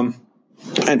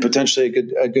 And potentially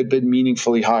a good bit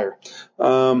meaningfully higher,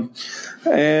 and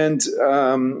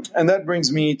that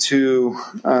brings me to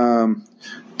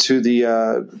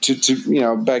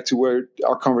back to where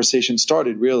our conversation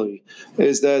started. Really,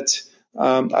 is that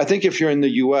I think if you're in the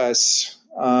U.S.,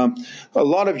 a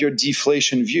lot of your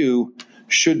deflation view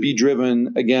should be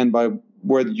driven again by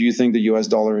where you think the U.S.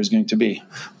 dollar is going to be.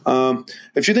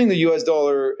 If you think the U.S.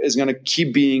 dollar is going to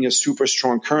keep being a super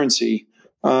strong currency,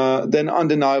 then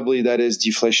undeniably that is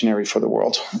deflationary for the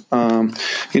world.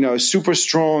 A super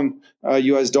strong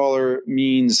U.S. dollar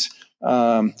means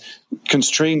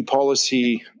constrained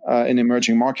policy in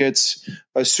emerging markets.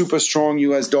 A super strong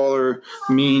U.S. dollar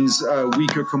means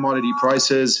weaker commodity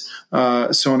prices,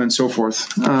 so on and so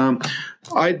forth.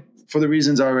 For the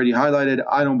reasons I already highlighted,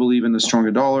 I don't believe in the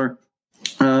stronger dollar.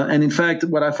 And in fact,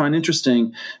 what I find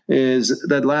interesting is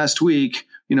that last week,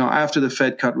 after the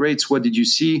Fed cut rates, what did you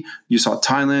see? You saw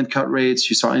Thailand cut rates.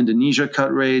 You saw Indonesia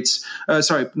cut rates.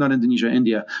 Not Indonesia,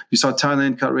 India. You saw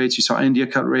Thailand cut rates. You saw India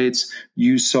cut rates.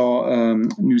 You saw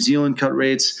New Zealand cut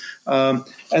rates. And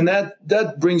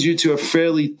that brings you to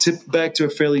back to a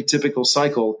fairly typical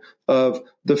cycle of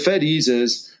the Fed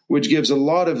eases, which gives a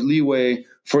lot of leeway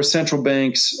for central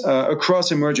banks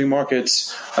across emerging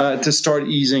markets to start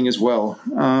easing as well.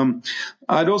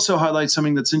 I'd also highlight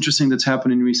something that's interesting that's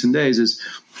happened in recent days is,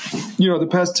 the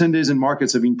past 10 days in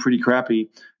markets have been pretty crappy.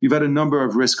 You've had a number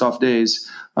of risk-off days.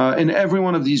 In every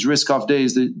one of these risk-off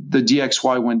days, the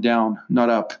DXY went down, not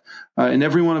up. In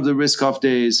every one of the risk-off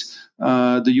days,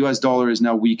 the U.S. dollar is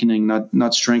now weakening,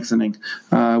 not strengthening,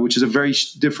 which is a very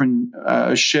different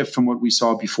shift from what we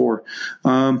saw before.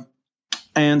 And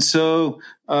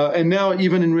now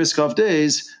even in risk-off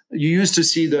days, you used to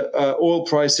see the oil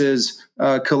prices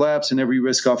collapse in every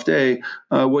risk-off day.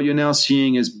 What you're now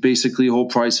seeing is basically oil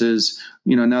prices,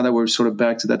 now that we're sort of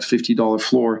back to that $50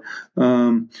 floor,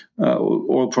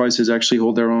 oil prices actually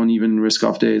hold their own even in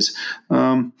risk-off days.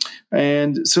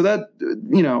 And so that,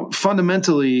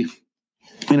 fundamentally,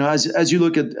 as you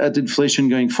look at inflation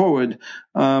going forward,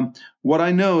 what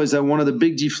I know is that one of the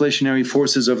big deflationary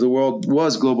forces of the world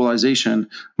was globalization.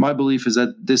 My belief is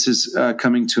that this is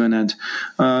coming to an end.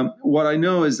 What I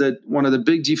know is that one of the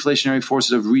big deflationary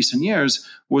forces of recent years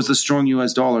was the strong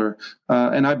U.S. dollar,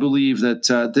 and I believe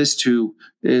that this too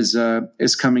is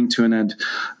coming to an end.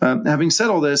 Having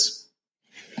said all this,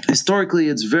 historically,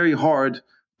 it's very hard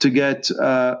to get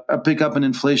a pickup in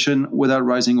inflation without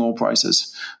rising oil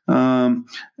prices.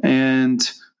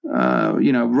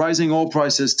 Rising oil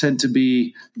prices tend to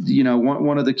be,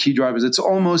 one of the key drivers. It's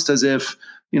almost as if,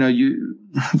 you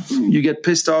get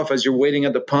pissed off as you're waiting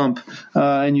at the pump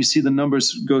and you see the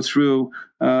numbers go through.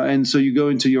 And so you go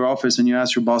into your office and you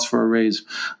ask your boss for a raise.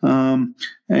 And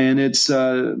it's,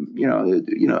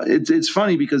 it's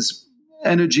funny because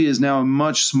energy is now a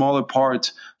much smaller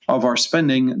part of our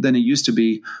spending than it used to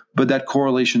be, but that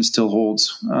correlation still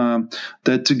holds.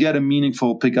 That to get a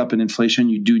meaningful pickup in inflation,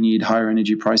 you do need higher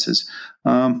energy prices.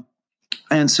 And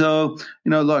so,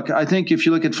 look, I think if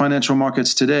you look at financial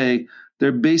markets today,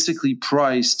 they're basically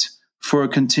priced for a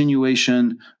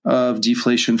continuation of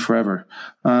deflation forever.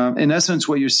 In essence,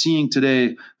 what you're seeing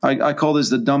today, I call this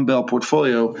the dumbbell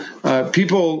portfolio.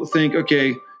 People think,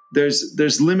 okay,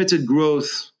 there's limited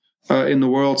growth in the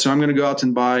world, so I'm going to go out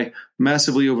and buy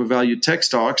massively overvalued tech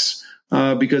stocks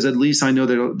because at least I know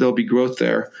that there'll be growth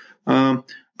there.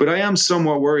 But I am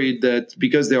somewhat worried that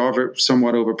because they are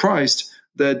somewhat overpriced,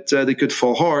 that they could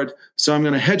fall hard. So I'm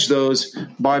going to hedge those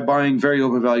by buying very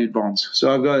overvalued bonds.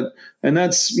 So I've got, and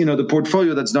that's, the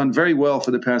portfolio that's done very well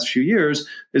for the past few years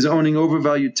is owning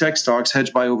overvalued tech stocks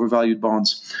hedged by overvalued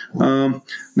bonds. Now,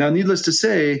 needless to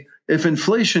say, if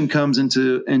inflation comes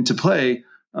into play,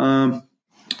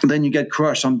 then you get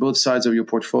crushed on both sides of your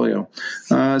portfolio.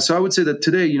 So I would say that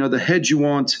today, the hedge you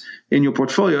want in your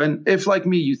portfolio, and if like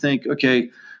me, you think, okay,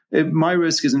 if my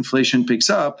risk is inflation picks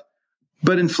up,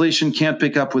 but inflation can't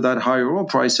pick up without higher oil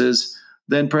prices,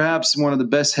 then perhaps one of the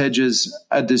best hedges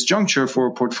at this juncture for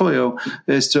a portfolio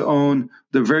is to own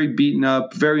the very beaten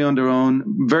up, very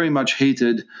under-owned, very much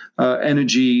hated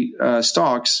energy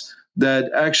stocks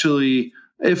that actually,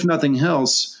 if nothing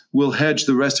else, will hedge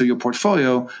the rest of your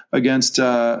portfolio against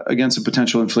a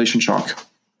potential inflation shock.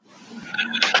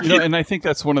 And I think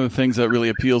that's one of the things that really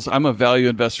appeals. I'm a value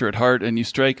investor at heart, and you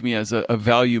strike me as a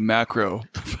value macro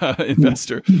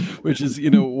investor, which is,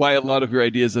 why a lot of your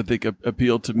ideas, I think,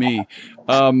 appeal to me.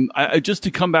 Just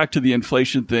to come back to the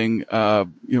inflation thing,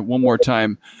 one more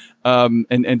time,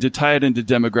 and to tie it into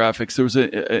demographics, there was an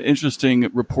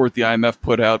interesting report the IMF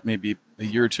put out maybe a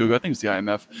year or two ago. I think it was the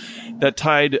IMF that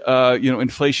tied,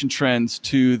 inflation trends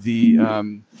to the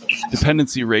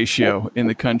dependency ratio in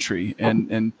the country,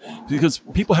 and because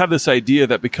people have this idea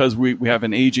that because we have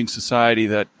an aging society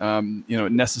that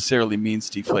it necessarily means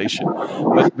deflation.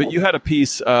 But you had a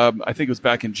piece, I think it was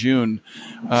back in June,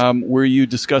 where you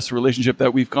discussed a relationship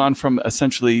that we've gone from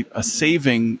essentially a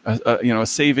savings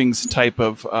type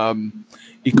of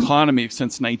economy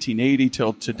since 1980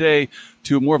 till today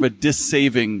to more of a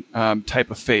dis-saving type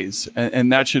of phase,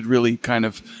 and that should really kind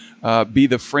of be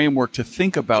the framework to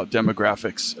think about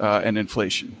demographics and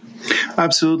inflation.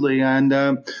 Absolutely, and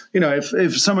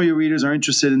if some of your readers are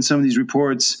interested in some of these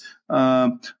reports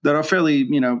that are fairly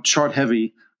chart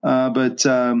heavy, but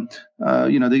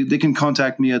they can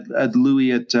contact me at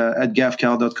Louis at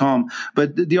gafcal.com.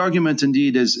 But the argument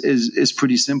indeed is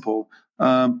pretty simple.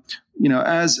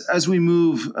 As we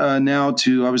move now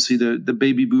to obviously the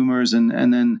baby boomers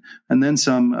and then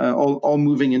some, all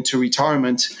moving into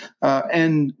retirement,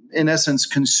 and in essence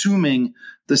consuming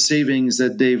the savings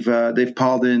that they've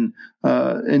piled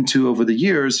into over the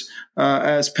years,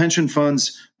 as pension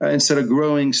funds instead of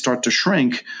growing start to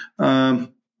shrink.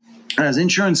 As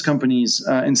insurance companies,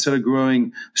 instead of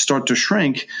growing, start to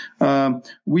shrink,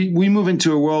 we move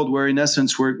into a world where, in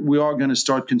essence, we are going to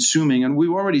start consuming, and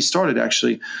we've already started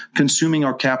actually consuming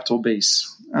our capital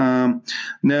base.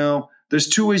 Now, there's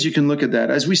two ways you can look at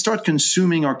that. As we start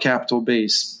consuming our capital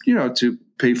base, to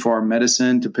pay for our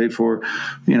medicine, to pay for,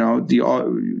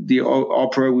 the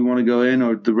opera we want to go in,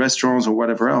 or the restaurants, or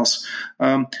whatever else.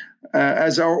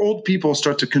 As our old people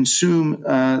start to consume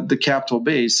the capital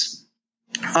base,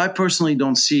 I personally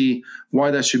don't see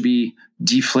why that should be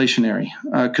deflationary.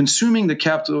 Consuming the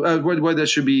capital, why that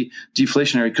should be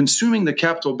deflationary. Consuming the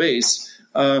capital base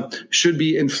should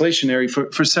be inflationary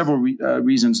for several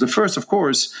reasons. The first, of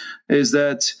course, is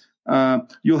that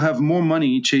you'll have more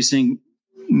money chasing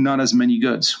not as many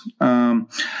goods. So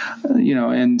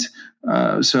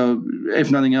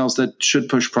if nothing else, that should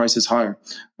push prices higher.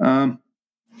 The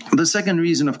second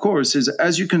reason, of course, is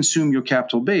as you consume your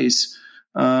capital base,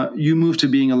 you move to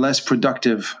being a less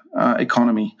productive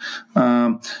economy.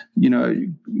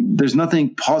 There's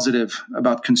nothing positive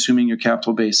about consuming your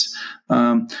capital base,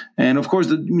 and of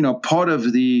course, part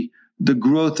of the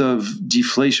growth of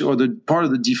deflation, or the part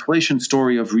of the deflation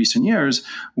story of recent years,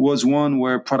 was one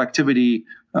where productivity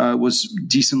was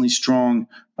decently strong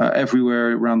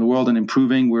everywhere around the world and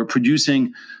improving. We're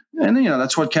producing. And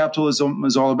that's what capitalism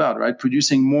is all about, right?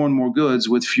 Producing more and more goods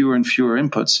with fewer and fewer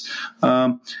inputs.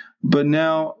 But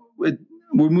now we're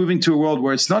moving to a world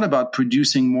where it's not about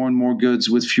producing more and more goods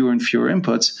with fewer and fewer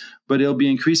inputs, but it'll be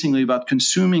increasingly about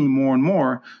consuming more and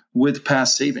more with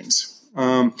past savings.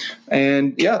 To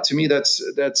me, that's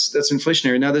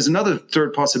inflationary. Now, there's another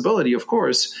third possibility, of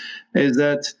course, is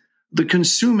that the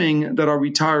consuming that our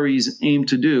retirees aim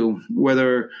to do,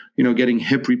 whether getting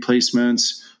hip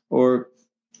replacements or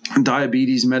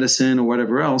diabetes medicine or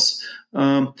whatever else,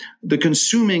 the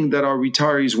consuming that our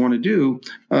retirees want to do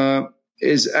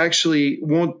is actually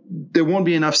there won't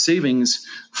be enough savings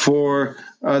for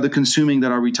the consuming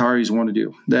that our retirees want to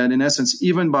do. That in essence,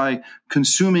 even by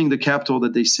consuming the capital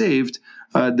that they saved,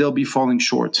 they'll be falling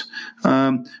short,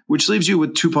 which leaves you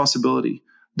with two possibilities.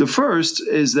 The first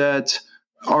is that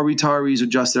our retirees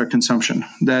adjust their consumption,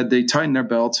 that they tighten their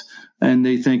belt and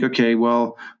they think, okay,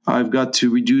 well, I've got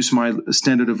to reduce my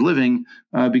standard of living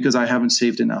because I haven't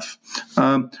saved enough.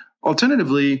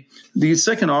 Alternatively, the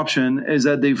second option is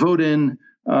that they vote in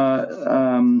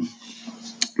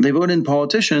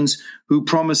politicians who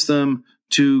promise them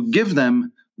to give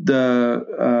them the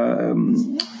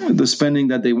spending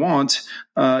that they want,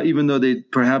 even though they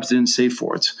perhaps didn't save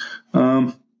for it.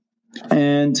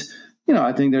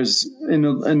 I think there's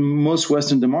in most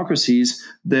Western democracies,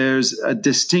 there's a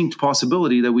distinct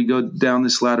possibility that we go down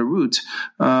this latter route.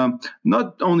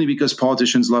 Not only because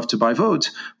politicians love to buy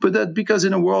votes, but that because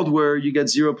in a world where you get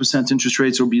 0% interest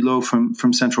rates or below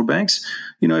from central banks,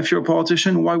 if you're a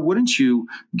politician, why wouldn't you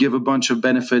give a bunch of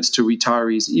benefits to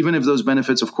retirees, even if those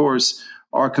benefits, of course,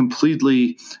 are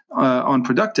completely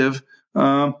unproductive?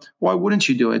 Why wouldn't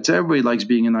you do it? Everybody likes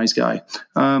being a nice guy.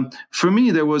 For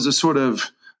me, there was a sort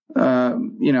of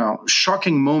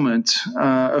shocking moment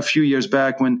a few years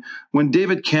back when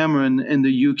David Cameron in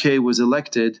the UK was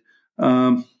elected,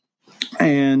 and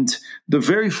the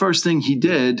very first thing he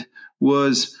did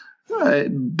was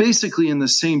basically in the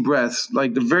same breath,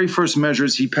 like the very first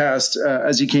measures he passed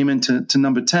as he came into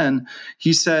number 10,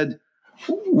 he said,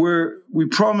 we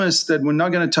promise that we're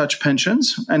not going to touch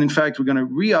pensions, and in fact, we're going to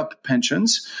re-up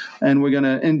pensions, and we're going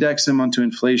to index them onto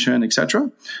inflation,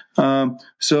 etc.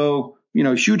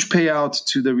 Huge payout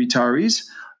to the retirees.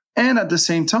 And at the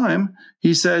same time,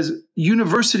 he says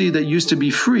university that used to be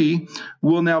free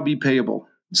will now be payable.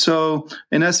 So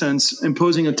in essence,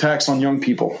 imposing a tax on young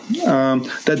people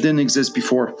that didn't exist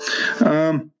before.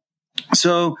 Can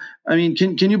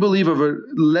you believe of a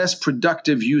less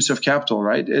productive use of capital,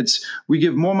 right? We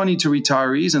give more money to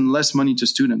retirees and less money to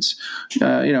students.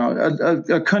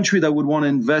 A country that would want to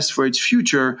invest for its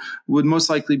future would most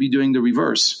likely be doing the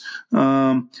reverse.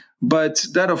 But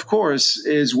that, of course,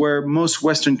 is where most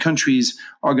Western countries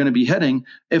are going to be heading,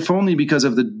 if only because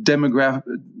of the demographic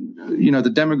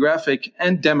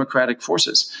and democratic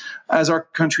forces. As our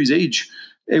countries age,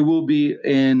 it will be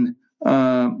in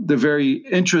the very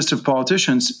interest of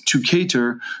politicians to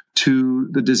cater to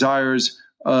the desires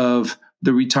of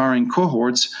the retiring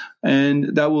cohorts,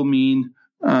 and that will mean,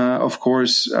 of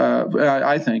course,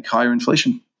 I think, higher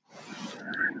inflation.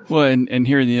 Well, and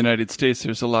here in the United States,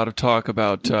 there's a lot of talk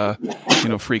about,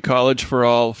 free college for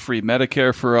all, free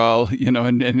Medicare for all,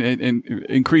 and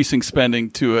increasing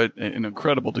spending to an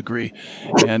incredible degree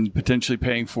and potentially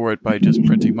paying for it by just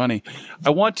printing money.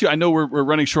 I know we're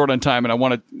running short on time, and I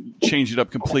want to change it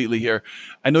up completely here.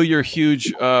 I know you're a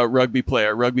huge rugby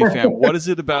fan. What is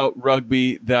it about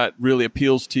rugby that really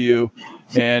appeals to you?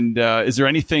 And is there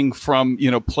anything from,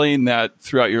 playing that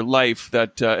throughout your life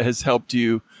that has helped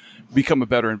you become a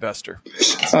better investor?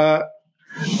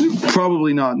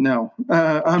 Probably not. No,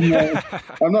 I'm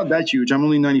not that huge. I'm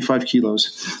only 95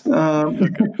 kilos,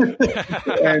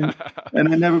 and I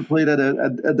never played at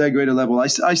that great a level.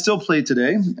 I still play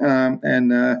today,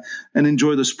 and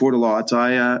enjoy the sport a lot.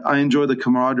 I enjoy the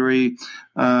camaraderie.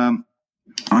 I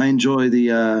enjoy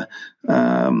the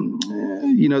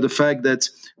the fact that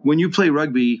when you play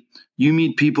rugby, you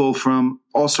meet people from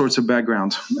all sorts of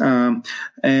backgrounds.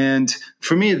 And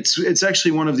for me, it's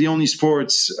actually one of the only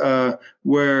sports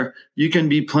where you can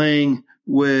be playing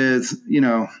with,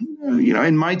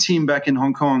 in my team back in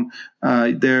Hong Kong,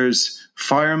 there's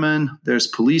firemen, there's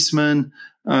policemen,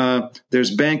 there's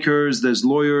bankers, there's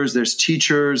lawyers, there's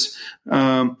teachers.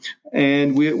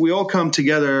 And we all come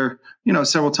together,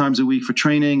 several times a week for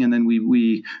training. And then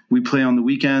we play on the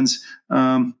weekends.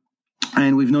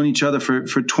 And we've known each other for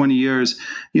 20 years.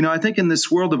 I think in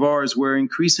this world of ours, where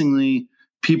increasingly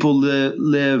people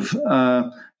live,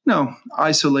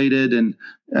 isolated and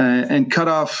cut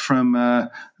off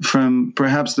from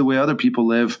perhaps the way other people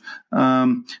live.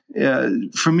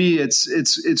 For me,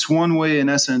 it's one way, in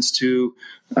essence, to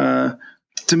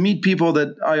meet people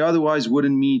that I otherwise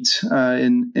wouldn't meet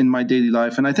in my daily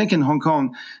life. And I think in Hong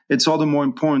Kong, it's all the more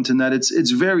important in that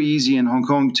it's very easy in Hong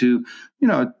Kong to,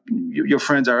 your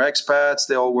friends are expats,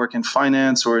 they all work in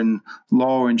finance or in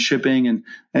law or in shipping,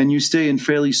 and you stay in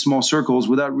fairly small circles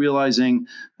without realizing,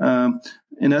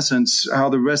 in essence, how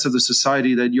the rest of the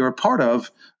society that you're a part of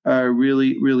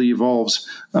really, really evolves.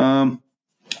 And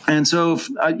so,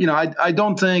 I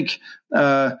don't think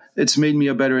it's made me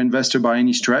a better investor by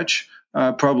any stretch.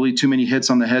 Probably too many hits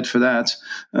on the head for that.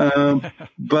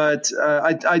 But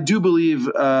I do believe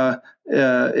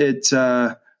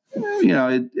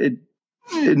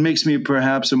it makes me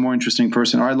perhaps a more interesting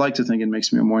person, or I'd like to think it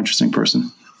makes me a more interesting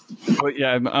person. Well,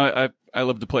 yeah, I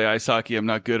love to play ice hockey. I'm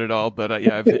not good at all, but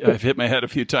I've hit my head a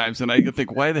few times, and I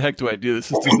think, why the heck do I do this?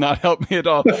 This does not help me at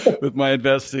all with my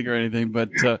investing or anything. But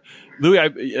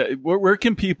Louis, where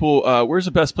can people? Where's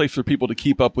the best place for people to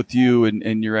keep up with you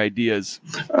and your ideas?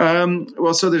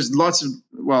 So there's lots of,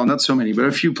 not so many, but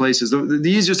a few places. The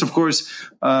easiest, of course,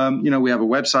 we have a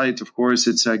website. Of course,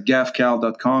 it's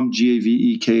gavekal.com,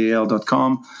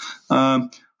 GAVEKAL.com.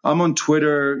 I'm on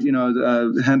Twitter,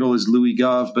 the handle is Louis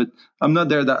Gav, but I'm not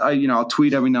there I'll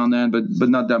tweet every now and then, but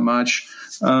not that much.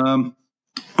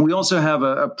 We also have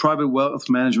a private wealth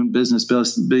management business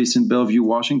based in Bellevue,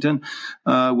 Washington,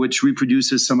 which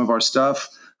reproduces some of our stuff.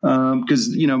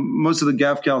 Because most of the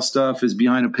GAFCAL stuff is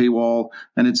behind a paywall,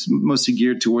 and it's mostly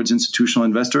geared towards institutional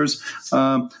investors.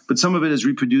 But some of it is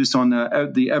reproduced on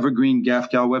the Evergreen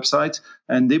GAFCAL website,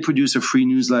 and they produce a free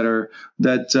newsletter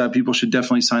that people should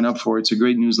definitely sign up for. It's a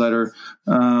great newsletter,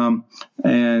 so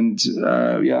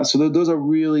those are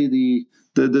really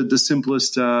the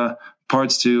simplest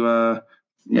parts to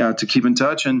keep in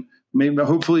touch, and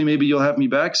hopefully maybe you'll have me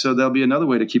back, so there'll be another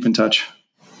way to keep in touch.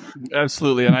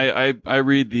 Absolutely, and I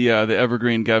read the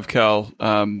Evergreen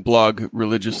GAFCAL blog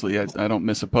religiously. I don't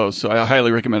miss a post, so I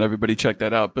highly recommend everybody check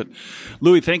that out. But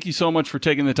Louis, thank you so much for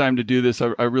taking the time to do this.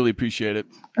 I really appreciate it.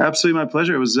 Absolutely, my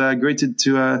pleasure. It was great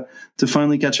to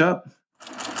finally catch up.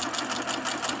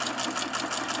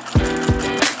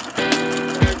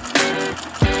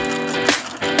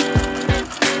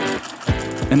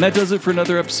 And that does it for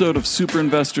another episode of Super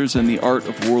Investors and the Art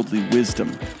of Worldly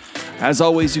Wisdom. As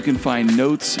always, you can find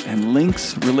notes and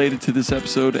links related to this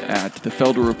episode at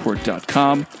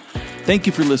thefelderreport.com. Thank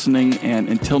you for listening, and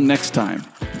until next time,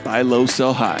 buy low,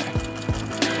 sell high.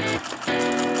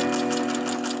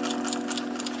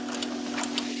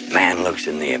 Man looks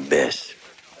in the abyss.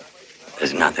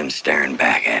 There's nothing staring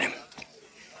back at him.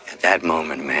 At that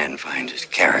moment, man finds his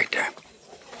character.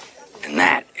 And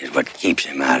that is what keeps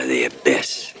him out of the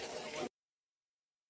abyss.